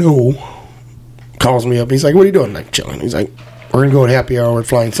Mono calls me up. He's like, "What are you doing?" Like chilling. He's like, "We're gonna go to happy hour at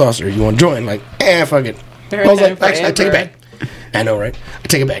Flying Saucer. You want to join?" Like, fuck it. I was like, "Actually, I take it back." I know, right? I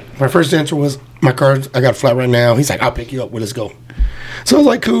take it back. My first answer was, "My car's. I got a flat right now." He's like, "I'll pick you up. Well, let's go." So I was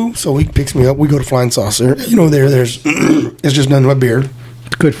like, "Cool." So he picks me up. We go to Flying Saucer. There's it's just nothing but beer.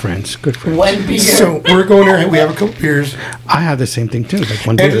 Good friends. Good friends. One beer. So we're going there. We have a couple beers. I have the same thing too. Like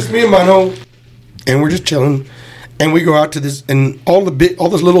one And beer. just me and Mono, and we're just chilling. And we go out to this, and all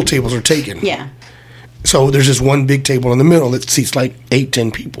those little tables are taken. Yeah. So there's just one big table in the middle that seats like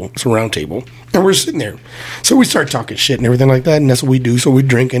 8-10 people. It's a round table, and we're sitting there. So we start talking shit and everything like that, and that's what we do. So we're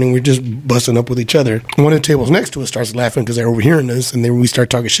drinking and we're just busting up with each other. One of the tables next to us starts laughing because they're overhearing us, and then we start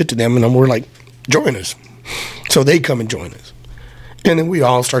talking shit to them, and then we're like, "Join us." So they come and join us. And then we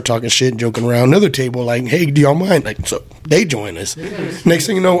all start talking shit, joking around. Another table, like, "Hey, do y'all mind?" Like, so they join us. Next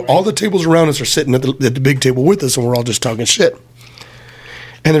thing you know, all the tables around us are sitting at the big table with us, and we're all just talking shit.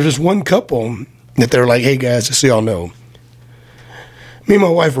 And there's this one couple that they're like, "Hey guys, just so y'all know, me and my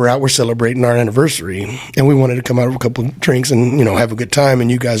wife were out. We're celebrating our anniversary, and we wanted to come out with a couple of drinks and have a good time. And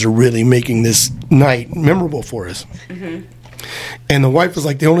you guys are really making this night memorable for us." Mm-hmm. And the wife was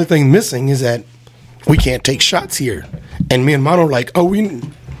like, "The only thing missing is that we can't take shots here." And me and Mono were like, "Oh,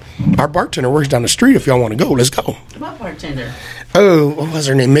 our bartender works down the street. If y'all want to go, let's go." What bartender? Oh, what was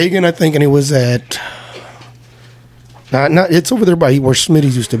her name? Megan, I think, and it was at. Not it's over there by where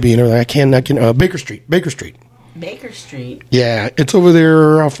Smitty's used to be. And I can Baker Street. Baker Street. Yeah, it's over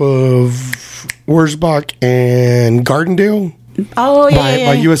there off of Wurzbach and Gardendale Oh yeah.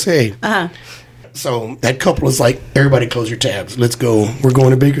 by USA. Uh-huh. So that couple is like, "Everybody close your tabs. Let's go. We're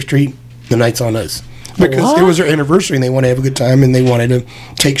going to Baker Street. The night's on us." Because it was their anniversary and they want to have a good time and they wanted to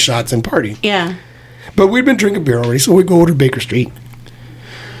take shots and party. Yeah. But we'd been drinking beer already, so we go over to Baker Street.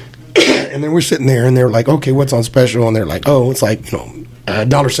 And then we're sitting there, and they're like, okay, what's on special? And they're like, oh, it's like,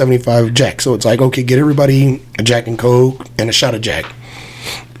 $1.75 Jack. So it's like, okay, get everybody a Jack and Coke and a shot of Jack.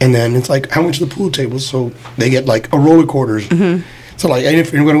 And then it's like, how much are the pool tables? So they get like a roll of quarters. So like, and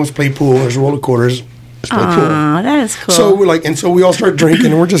if anyone wants to play pool, there's a roll of quarters. Let's play pool. Oh, that is cool. So we're like, and so we all start drinking,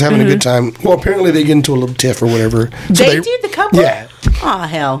 and we're just having a good time. Well, apparently they get into a little tiff or whatever. So they did the couple? Yeah. Oh,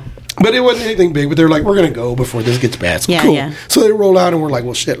 hell. But it wasn't anything big. But they're like, we're going to go before this gets bad. So Yeah, cool. yeah. So they roll out, and we're like,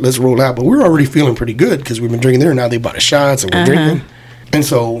 well, shit, let's roll out. But we're already feeling pretty good because we've been drinking there. Now they bought us shots, and we're drinking. And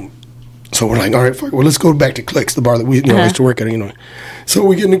so we're like, all right, fuck, well, let's go back to Clicks, the bar that we used to work at, So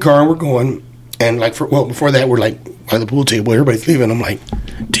we get in the car, and we're going. And like, before that, we're like by the pool table. Everybody's leaving. I'm like,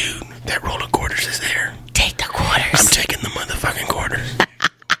 dude, that roll of quarters is there. Take the quarters. I'm taking the motherfucking quarters.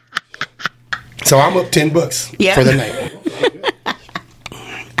 So I'm up $10 Yeah. for the night.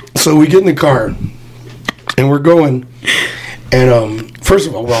 So we get in the car, and we're going. And first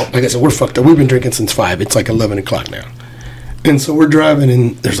of all, well, like I said, we're fucked up. We've been drinking since 5. It's like 11 o'clock now. And so we're driving,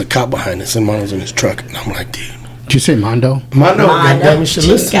 and there's a cop behind us, and Mono's in his truck. And I'm like, dude. Did you say Mondo? Mondo, goddamn it, shit.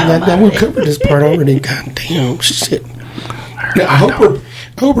 Listen, goddamn, we covered this part already. Goddamn, shit. Now, I hope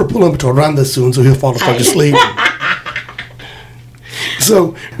we're pulling up to Rhonda soon, so he'll fall the fuck asleep.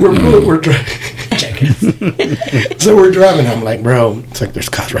 So we're driving. So we're driving. I'm like, bro, it's like there's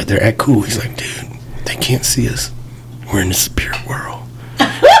cops right there. Act cool. He's like, dude, they can't see us. We're in the spirit world.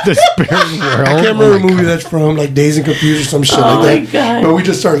 The spirit world. I can't remember what movie that's from, like Dazed and Confused or some shit like that. God. But we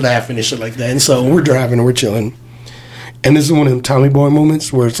just started laughing and shit like that. And so we're driving and we're chilling. And this is one of them Tommy Boy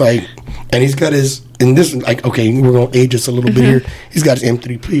moments where it's like, and he's got his, and this is like, okay, we're going to age us a little bit here. He's got his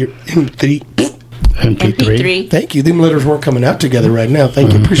MP3. Thank you. Them letters weren't coming out together right now.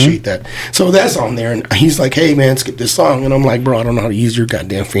 Thank you. Appreciate that. So that's on there. And he's like, hey, man, skip this song. And I'm like, bro, I don't know how to use your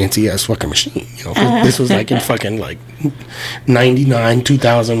goddamn fancy ass fucking machine. This was like in fucking like 99,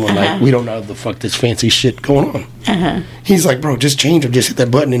 2000 when like we don't know the fuck this fancy shit going on. He's like, bro, just change it. Just hit that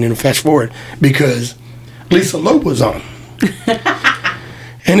button and then fast forward because Lisa Loeb was on.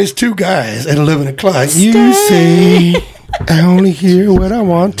 And it's 2 guys at 11 o'clock. You say, I only hear what I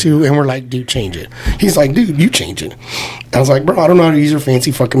want to. And we're like, dude, change it. He's like, dude, you change it. I was like, bro, I don't know how to use your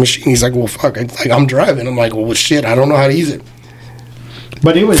fancy fucking machine. He's like, well, fuck. It's like, I'm driving. I'm like, well, shit, I don't know how to use it.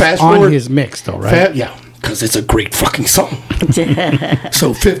 But it was Fast on forward. his mix, though, right? Yeah, because it's a great fucking song.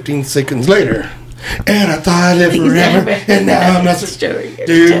 So 15 seconds later, and I thought I lived forever, and now I'm not.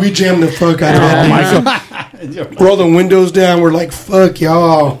 Dude, we jammed the fuck out of that. Roll the windows down. We're like, fuck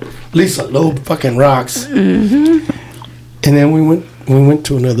y'all. Lisa Loeb fucking rocks. And then we went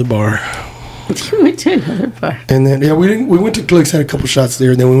to another bar. You went to another bar. And then we went to Clicks, had a couple shots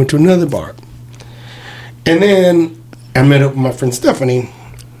there, and then we went to another bar. And then I met up with my friend Stephanie,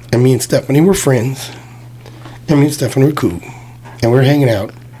 and me and Stephanie were friends. And me and Stephanie were cool. And we were hanging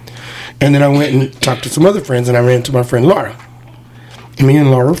out. And then I went and talked to some other friends, and I ran into my friend Laura. And me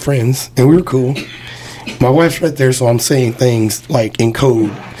and Laura were friends, and we were cool. My wife's right there, so I'm saying things like in code.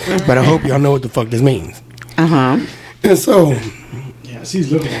 But I hope y'all know what the fuck this means. And so, Yeah,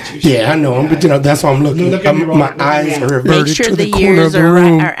 she's looking at you. yeah, I know. But that's why I'm looking. Look at me wrong. My eyes are Make reverted sure to the the corner of years the are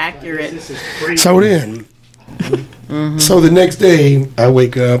room. accurate. So then, so the next day, I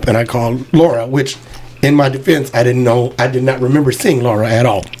wake up and I call Laura, which, in my defense, I did not remember seeing Laura at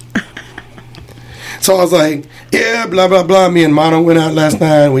all. So I was like, yeah, blah, blah, blah. Me and Mono went out last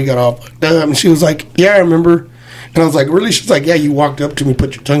night. We got all fucked up. And she was like, yeah, I remember. And I was like, really? She's like, yeah, you walked up to me,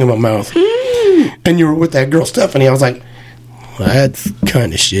 put your tongue in my mouth. And you were with that girl, Stephanie. I was like, well, that's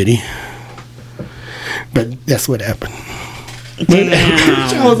kind of shitty. But that's what happened.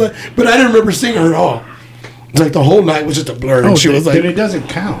 I was like, but I didn't remember seeing her at all. It's like the whole night was just a blur. And she was like, then it doesn't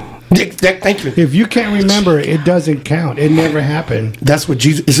count. thank you. If you can't remember, it doesn't count. It never happened. That's what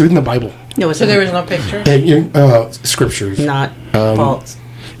Jesus is in the Bible. No, it's So there was no picture? And scriptures. not false.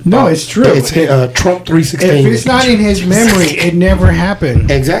 No, it's true. It's Trump 316. If it's not in his memory, it never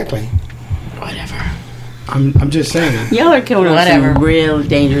happened. Exactly. Whatever. I'm just saying. Y'all are coming on Whatever. some real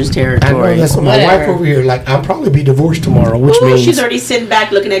dangerous I know territory. that's what my Whatever. wife over here. Like, I'll probably be divorced tomorrow, which Ooh, means she's already sitting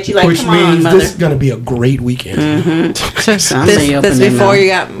back looking at you like, which come on, means mother. this is going to be a great weekend. This before you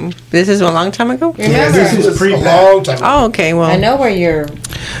got. This is a long time ago. Yeah, Remember, this is a long time. Oh, okay. Well, I know where you're.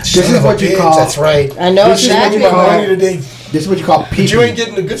 This is what you call. That's right. I know This is what exactly you call where. today. This is what you call But you ain't pee-pee.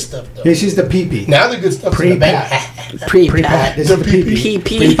 getting the good stuff though. This is the pee-pee. Now the good stuff's in the Pre-pat. back. Pre-pat. This is the pee-pee.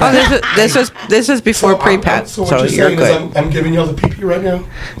 PP. oh, this was before pre-pat, So so, what you're you're saying is good. I'm giving y'all the pee-pee right now.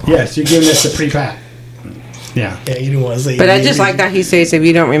 Yes, you're giving us the pre-pat. Yeah. Yeah, you didn't want to say. But I just like that he says if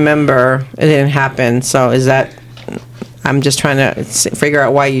you don't remember, it didn't happen. So is that? I'm just trying to figure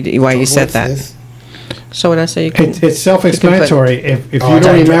out why you said that. So what I say? You can. It's self-explanatory. If you Oh,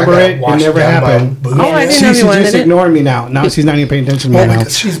 don't I remember gotta it, it wash never down my happened. boots. Oh, I didn't know She's you wanted just it. ignoring me now. Now she's not even paying attention to me Oh, now.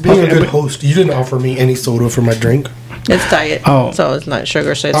 because she's being a Okay, good but- host. You didn't offer me any soda for my drink. It's diet. Oh. So it's not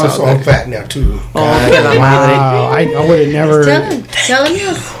sugar. So it's Oh, all so good. I'm fat now too. Oh, que la madre. Wow, I would have never. Tell him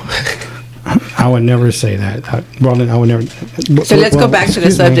yes. I would never say that. Roland, I would never. So let's go back to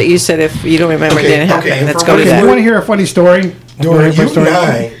the subject. You said if you don't remember, it didn't happen. okay, Let's for go to what Okay, you want to that. hear a funny story? Dora, Want to hear a you funny and story?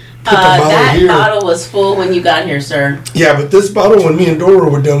 I put the bottle That here. bottle was full when you got here, sir. Yeah, but this bottle, when me and Dora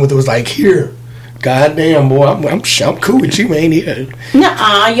were done with it, was like, here. Goddamn, boy, I'm cool with you, man. Yeah.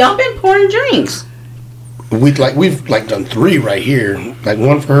 Nuh-uh, y'all been pouring drinks. We've done 3 right here. Like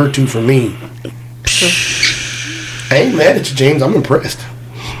 1 for her, 2 for me. I ain't mad at you, James. I'm impressed.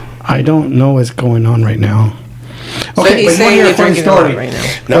 I don't know what's going on right now. So Okay, he's but you want to saying hear you're a funny drinking a lot story? right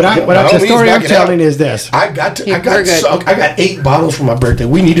now. The story I'm telling is this. I got we're good. I got 8 bottles for my birthday.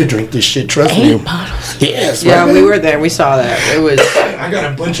 We need to drink this shit. Trust me. 8 bottles. Yes. Yeah, right, we man? were there. We saw that. It was. I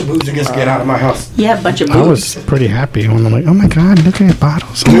got a bunch of booze to get out of my house. Yeah, a bunch of I boobs. was pretty happy when I'm like, oh my god, look at the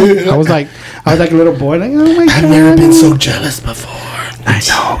bottles. I was like a little boy, like, oh my god. I've never been so jealous before. I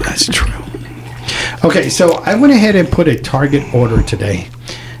know, that's true. Okay, so I went ahead and put a Target order today.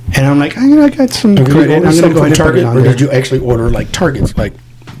 And I'm like, I got some Did you credit. order I'm going to something go from ahead and put it Target, on or there. did you actually order like targets, like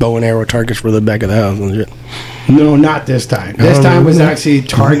bow and arrow targets for the back of the house and shit? No, not this time. This time was actually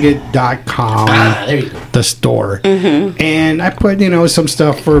Target.com, There you go. the store. And I put, some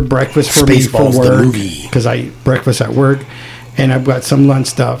stuff for breakfast for me for Spaceballs, the work. movie. Because I eat breakfast at work. And I've got some lunch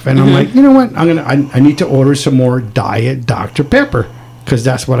stuff. And I'm like, you know what? I need to order some more Diet Dr. Pepper. Because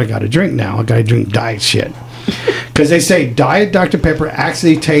that's what I got to drink now. I got to drink diet shit. Because they say Diet Dr. Pepper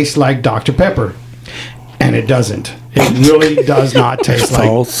actually tastes like Dr. Pepper. And it doesn't. It really does not taste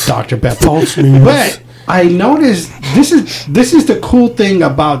False. like Dr. Pepper. False news. But I noticed this is the cool thing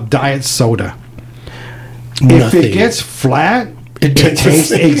about diet soda. If Nothing. it gets flat, it tastes the tastes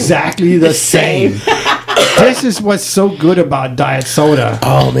same. exactly the same. This is what's so good about diet soda.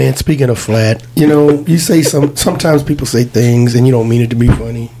 Oh man, speaking of flat, you say sometimes people say things and you don't mean it to be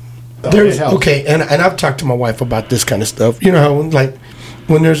funny. It helps. Okay, and I've talked to my wife about this kind of stuff. You know how like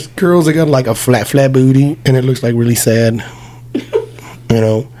when there's girls that got like a flat booty and it looks like really sad.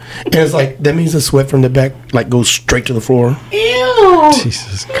 And it's like that means the sweat from the back like goes straight to the floor. Ew.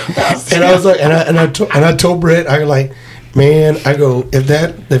 Jesus Christ. And I was like, and I told Brett, I was like, man, I go if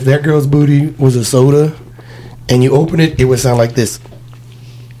that girl's booty was a soda, and you open it, it would sound like this.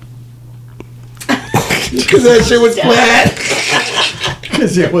 Because that shit was flat.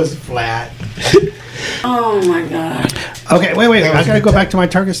 Because it was flat. Oh my god. Okay, wait. That was I got to a go good back to my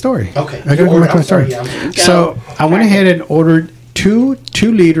Target story. Okay. I got to go back to my I'm sorry, story. yeah. So I went ahead and ordered two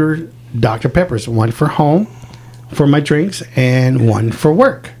 2-liter Dr. Peppers, one for home for my drinks and one for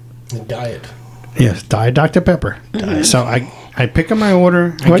work. Diet. Yes, Diet Dr. Pepper. So I pick up my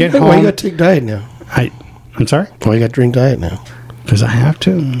order, I Why get you home. got to take diet now? I'm sorry? Why you got to drink diet now? Because I have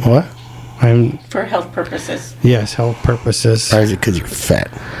to. What? I'm For health purposes. Yes, health purposes. Or is it because you're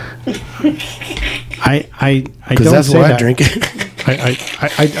fat? I Because don't that's say why that. I drink it.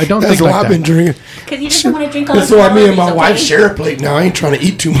 I don't That's think why like I've that. been drinking. Because he doesn't want to drink all That's his why me and my calories, wife okay? share a plate now. I ain't trying to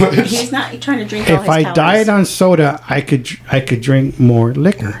eat too much. He's not trying to drink all If his I calories. diet on soda, I could drink more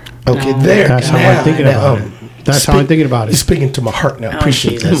liquor. Okay, there. That's how I'm thinking about it. That's how I'm thinking about You're it. speaking to my heart now.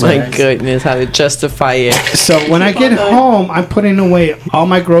 Appreciate Jesus. that. My goodness, how to justify it. So when I get home, I'm putting away all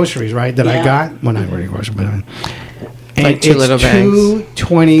my groceries, right, that I Yeah. got. Well, not really groceries, but and Like two it's little two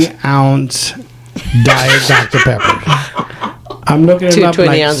 20-ounce Diet Dr. Pepper. I'm looking at Two it up 20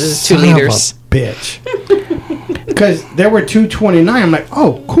 like, ounces, 2 son of a liters. bitch. Because there were two 29. I'm like,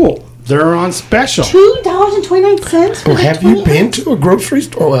 oh, cool. They're on special. $2.29 for Well, the have 20? you been to a grocery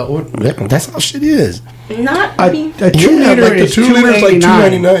store? Well, that's how shit is. Not A, me. a 2 liter like the is 2 liters like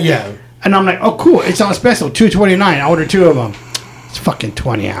 $2.89. $2.99. Yeah. And I'm like, oh, cool. It's on special. $2.29. I ordered 2 of them. It's fucking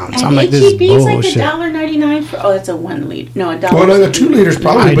 20 ounce. And I'm like, this is H-E-B is like bullshit. $1.99 for. Oh, it's a 1 liter. No, $1. Well, no, the 2 liters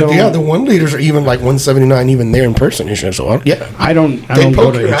probably, I but yeah, don't- the 1 liters are even like $1.79 even there in person and shit. So yeah, I don't They go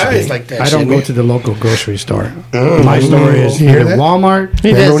poke to your H-E-B. eyes like that I don't shit, go man. to the local grocery store. My store is You hear either that? Walmart. He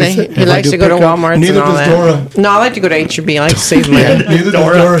Remember does. what he He, said? he If I likes do to go to pick up, Walmart neither and all does that. Dora. No, I like to go to H-E-B. I like to save money. Neither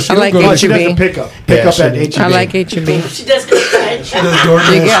does Dora. She I like don't go. Oh, she does H-E-B. the pickup. Yeah, Pick up she at does. H-E-B. I like H-E-B. She does go to She does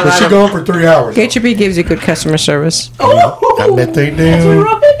DoorDash, You got a but lot she of- going for 3 hours. H-E-B gives you good customer service. I bet they That's do. what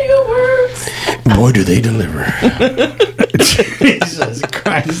Robin works. Boy, do they deliver. Jesus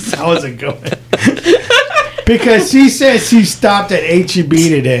Christ, that was a good one. Because she said she stopped at H-E-B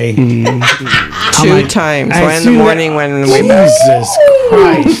today. Two times. I One in the seen morning, that- one in the way back. Jesus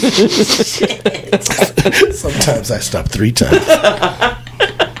Christ. Sometimes I stop 3 times.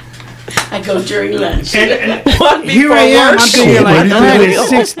 I I go during lunch. And here I am. I'm thinking like, man,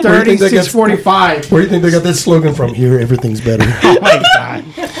 it's 6:30, 6:45. Where do you think they got that slogan from? Here, everything's better. Oh my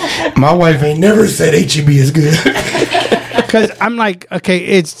God. My wife ain't never said HEB is good. Because I'm like,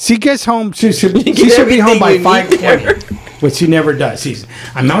 okay, she gets home. She should be home by 5:20, which she never does.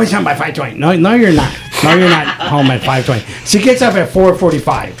 I'm always home by 5:20. No, you're not. No, you're not home at 5:20. She gets up at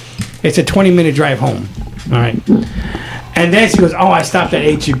 4:45. It's a 20-minute drive home. All right. And then she goes, oh, I stopped at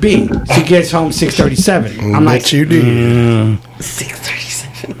HEB. She gets home 6:37. I'm like, you did.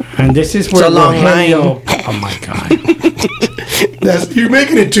 6:37. And this is where It's a long Rogelio. Oh my God. You're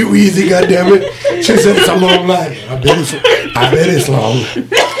making it too easy, goddammit. She said it's a long line. I bet it's long.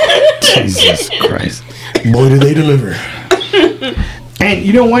 Jesus Christ. Boy, do they deliver. And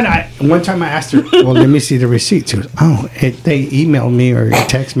you know what? One time I asked her, well, let me see the receipt. She goes, oh, they emailed me or a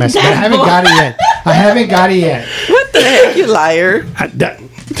text message. But I haven't got it yet. What the heck, you liar?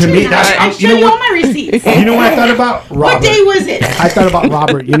 To me, I'll show you all my receipts. You know what I thought about? Robert. What day was it? I thought about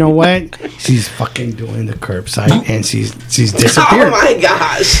Robert. You know what? She's fucking doing the curbside and she's disappeared. Oh my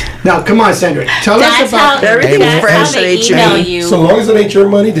gosh. Now, come on, Sandra. Tell us about everything That's fresh how they at email HEB. you. So long as it ain't your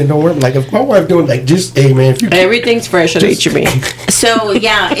money, then don't worry. Like if my wife doing like just, hey man, if you Everything's fresh at HEB. So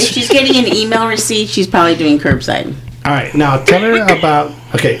yeah, if she's getting an email receipt, she's probably doing curbside. All right, now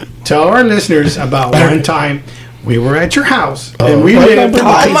tell our listeners about one time we were at your house and we lived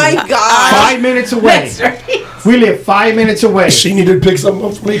Oh my God. 5 minutes away. That's right. We live 5 minutes away. she needed to pick something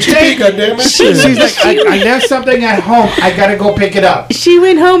up from HEB, goddammit. She's like, I left something at home. I gotta go pick it up. She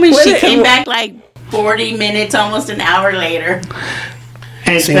went home and she What- came back like 40 minutes, almost an hour later.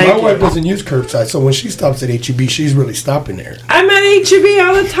 And See, thank my you. wife doesn't use curbside, so when she stops at HEB, she's really stopping there. I'm at HEB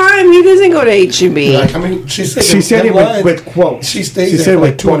all the time. He doesn't go to HEB. Like, I mean, she said it them with lines- quotes. She stays She there said for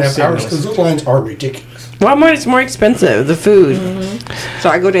like with 2.5 quotes, hours Sandra. because those lines are ridiculous. Walmart is more expensive, the food. So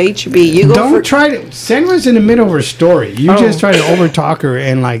I go to HEB. You go Don't for try to. Sandra's in the middle of her story. You just try to overtalk her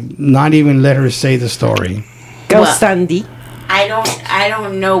and like not even let her say the story. go Well, Sandy. I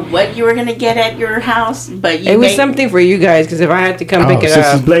don't know what you were gonna get at your house, but you It was made- something for you guys because if I had to come pick it so she's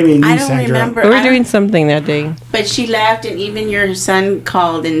up, blaming you, I don't Sandra. remember. we were I don't- doing something that day. But she left, and even your son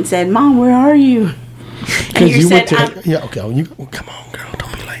called and said, "Mom, where are you?" And you you said, went to- "I'm-" Yeah, okay. Come on, girl.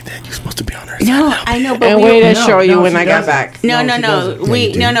 Don't be like that. You're supposed to be on her side. "No, I know, but And we wait were- to no, show you no, when she I got doesn't. back. No, No, no, she no. doesn't. Yeah,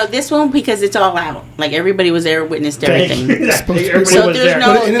 you do. No. This one because it's all out. Like everybody was there, witnessed everything. Everybody So was there's there.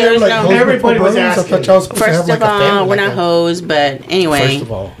 no- But isn't there, like, no- hose Everybody before was burners? I asking. thought y'all was supposed to First have like of a family all, we're like not that. hosed, but anyway. First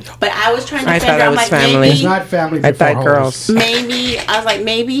of all, But I was trying to I figure thought out, it was like, family. It's maybe, not family. I before thought hoes. girls. maybe I was like,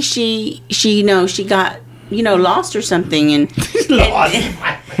 maybe she she got lost or something, and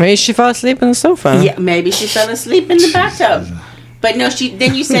Maybe she fell asleep on the sofa. yeah, maybe she fell asleep in the bathtub. But no,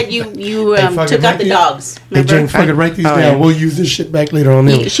 then you said you Hey, fucking took out the write dogs. Hey, Jane, Remember? fucking write these Oh, down. yeah. We'll use this shit back later on.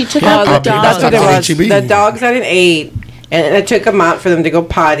 Them. She took Yeah, out the I'll- dogs. That's what it That's was. HEB. The dogs I didn't ate, and I took them out for them to go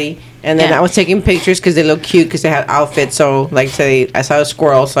potty. And then Yeah. I was taking pictures because they look cute because they had outfits. So, like, say, I saw a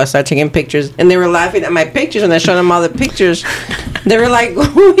squirrel, so I started taking pictures. And they were laughing at my pictures, and I showed them all the pictures. They were like, "What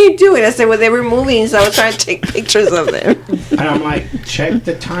are you doing?" I said, "Well, they were moving, so I was trying to take pictures of them." And I'm like, check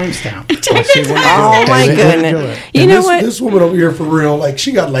the timestamp. Oh my goodness! You And know this, what? This woman over here for real, like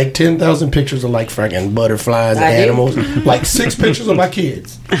she got like 10,000 pictures of like fucking butterflies and I do. animals. Like 6 pictures of my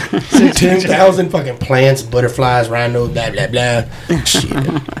kids. 10,000 fucking plants, butterflies, rhinos, blah blah blah. Shit.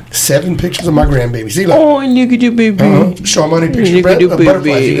 7 pictures of my grandbaby. See, like, Oh, look at you, baby! show how many pictures Look at you, of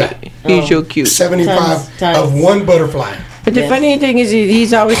butterflies you baby! got. He's so cute. 75 Tons. of one butterfly. But the funny thing is,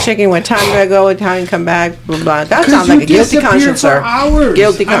 he's always checking what time do I go, what time to come back, blah blah. That 'Cause sounds you like a guilty disappear conscience, for sir. hours.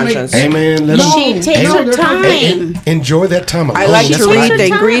 Guilty I mean, conscience. Hey man, let No. She takes No, her they're not- time. enjoy that time alone. I like That's to what read I the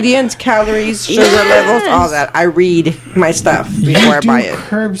do. ingredients, calories, sugar Yes. levels, all that. I read my stuff before I do buy it.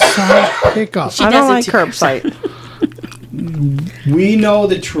 curbside pickup. She I does don't it like too. curbside. We know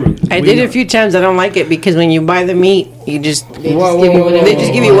the truth. I We did know. it a few times. I don't like it because when you buy the meat, you just They Whoa, just give you whoa, whatever. they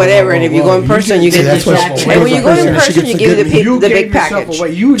just give you whatever, and if you go in person, you See, get that's the. what Exactly. And when you go in she person, gets you the give good the meat. You the gave big yourself package.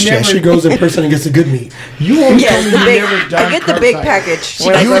 away. You Yeah, never. she goes in person and gets the good meat. You always Yes, told me the you big. never done I get the big curbside. package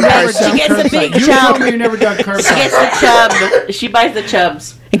when I You go in never person. done She gets the curbside. big You chub. told me you never done She curbside. gets the chub. She buys the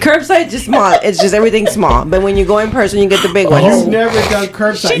chubs. And curbside is just small. It's just everything small. But when you go in person, you get the big You've ones. never done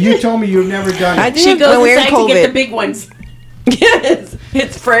curbside. You told me you've never done I it. did She when goes we were in inside to get the COVID. big ones. Yes,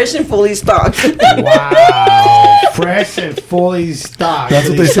 it's fresh and fully stocked. Wow. Fresh and fully stocked. That's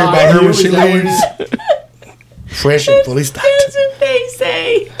what they say about her when she leaves. Fresh and fully stocked. That's what they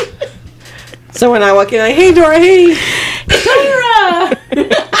say. So when I walk in, like, "Hey, Dora, hey." Dora!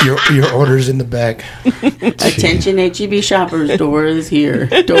 Your order's in the back. Attention HEB shoppers, Dora is here.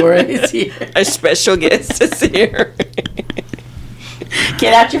 Dora is here. A special guest is here.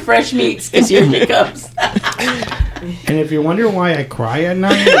 Get out your fresh meats, because here she comes. And if you wonder why I cry at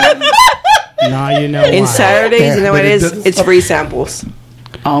night, now you know In why. Saturdays, you know what but it it is? doesn't It's stop- free samples.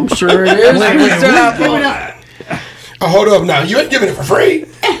 I'm sure it is. Oh, hold up now. You ain't giving it for free.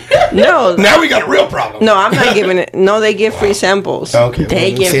 No, Now we got a real problem. no, I'm not giving it. No, they give free samples Okay. They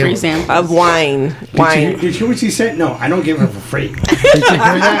well, get see, free samples. of wine. Did Wine. you hear what she said? No, I don't give her for free. Did you hear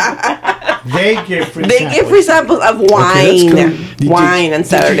that? They give free They samples. give free samples of that's wine. cool. Wine on I was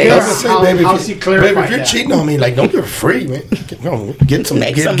Saturdays. gonna say, How- baby, how if she you, clarified baby, if you're that? cheating on me, like, don't give it free, man. Get some,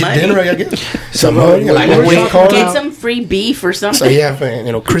 Make get, some get money. dinner. I get some money. Like, we're wing talking card. Get some free beef or So something. yeah,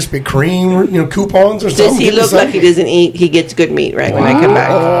 Krispy Kreme, coupons or Does something. he Give me look like he something. doesn't eat? He gets good meat, right, when I come back.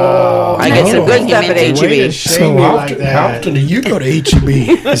 I get some good stuff at Way to H-E-B. shame So me how like often, how that. often do you go to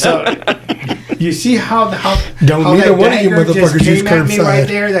H-E-B? So you see how Don't how neither that one of you dagger just motherfuckers use came at me right curbside.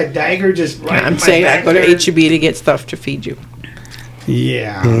 there. That dagger just. Right I'm in my saying I back go to there. H-E-B to get stuff to feed you.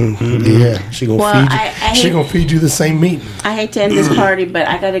 Yeah. Yeah, she gonna Well, feed you. I She hate- gonna feed you the same meat. I hate to end this party, but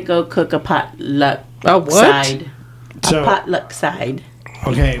I gotta go cook a potluck A what? side. So A potluck side.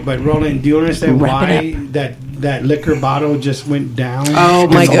 okay, but Roland, do you understand Wrap why it that liquor bottle just went down? Oh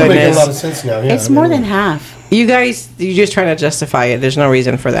my It's all making a lot of goodness. sense now. Yeah, It's I mean, more than half. You guys, you're just trying to justify it. There's no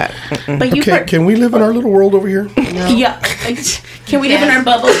reason for that. But you Okay, can we live in our little world over here? yeah. Can we live in our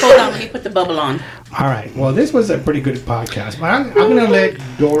bubbles? Hold on, let me put the bubble on. All right. Well, this was a pretty good podcast, but I'm going to let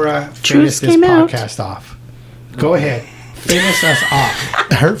Dora finish Truth this came out. podcast off. Go ahead. Finish us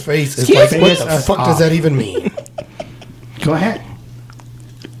off. Her face is Excuse like, what me? the fuck does that even mean? Go ahead.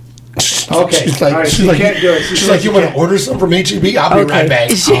 Okay. She's like, All right, she's she like, can't do it. She she's said like, she you want to can't. order something from H-E-B? I'll be right back.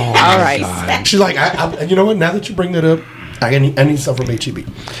 All right. She's like, you know what? Now that you bring that up, I need something from H-E-B.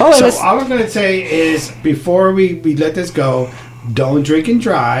 Oh, it So was, all I'm going to say is, before we let this go, don't drink and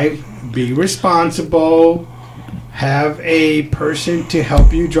drive. Be responsible. Have a person to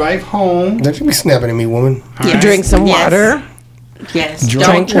help you drive home. Don't you be snapping at me, woman. Yes. drink some Yes. water. Yes. Drink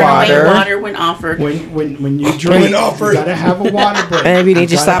Don't turn water. away water when offered. When you drink, you offered. gotta have a water break. And if you need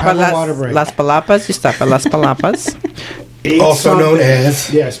to gotta stop have at a water break. Las Palapas, you stop at Las Palapas. Eat Also known something.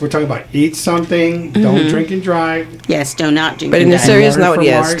 as- Yes, we're talking about eat something. Don't drink and drive. Yes, do not drink. But and in a drive. serious Learn note, from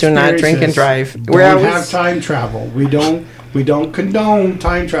yes, our do not drink and experiences. drive. Don't Where I have was, time travel. We don't condone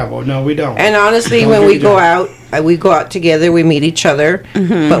time travel. No, we don't. and honestly, Don't when drink we and go drive. out, we go out together. We meet each other,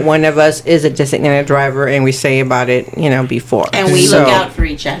 but one of us is a designated driver, and we say about it, before. And we So- look out for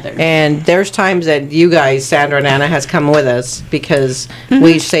each other. And there's times that you guys, Sandra and Anna, has come with us because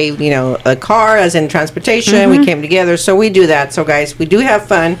we've saved, a car, as in transportation. We came together, so we do that. So, guys, we do have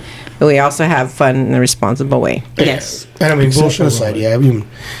fun, but we also have fun in a responsible way. Yes. And I mean, bullshit aside, yeah.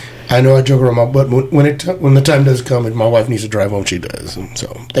 I know I joke around my butt, but when the time does come and my wife needs to drive home, she does. And so,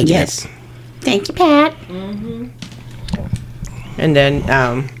 thank you. Yes. Thank you, Pat. And then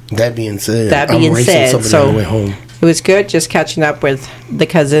That being said, That I'm being racing said, something so- on the way home. it was good just catching up with the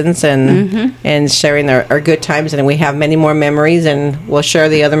cousins and sharing our good times. And we have many more memories, and we'll share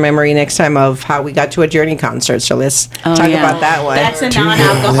the other memory next time of how we got to a Journey concert. So let's talk about that one. That's a That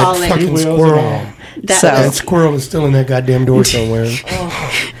non-alcoholic. fucking Wheels and squirrel. all. That So- That squirrel is still in that goddamn door somewhere.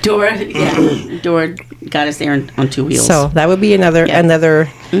 Dora, Dora got us there on two wheels. So that would be another Yeah. another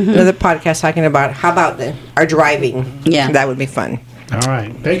podcast talking about how about our driving. Yeah. That would be fun. All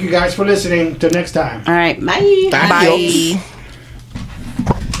right. Thank you guys for listening. Till next time. All right, bye. Bye.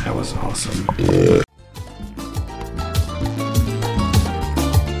 That was awesome.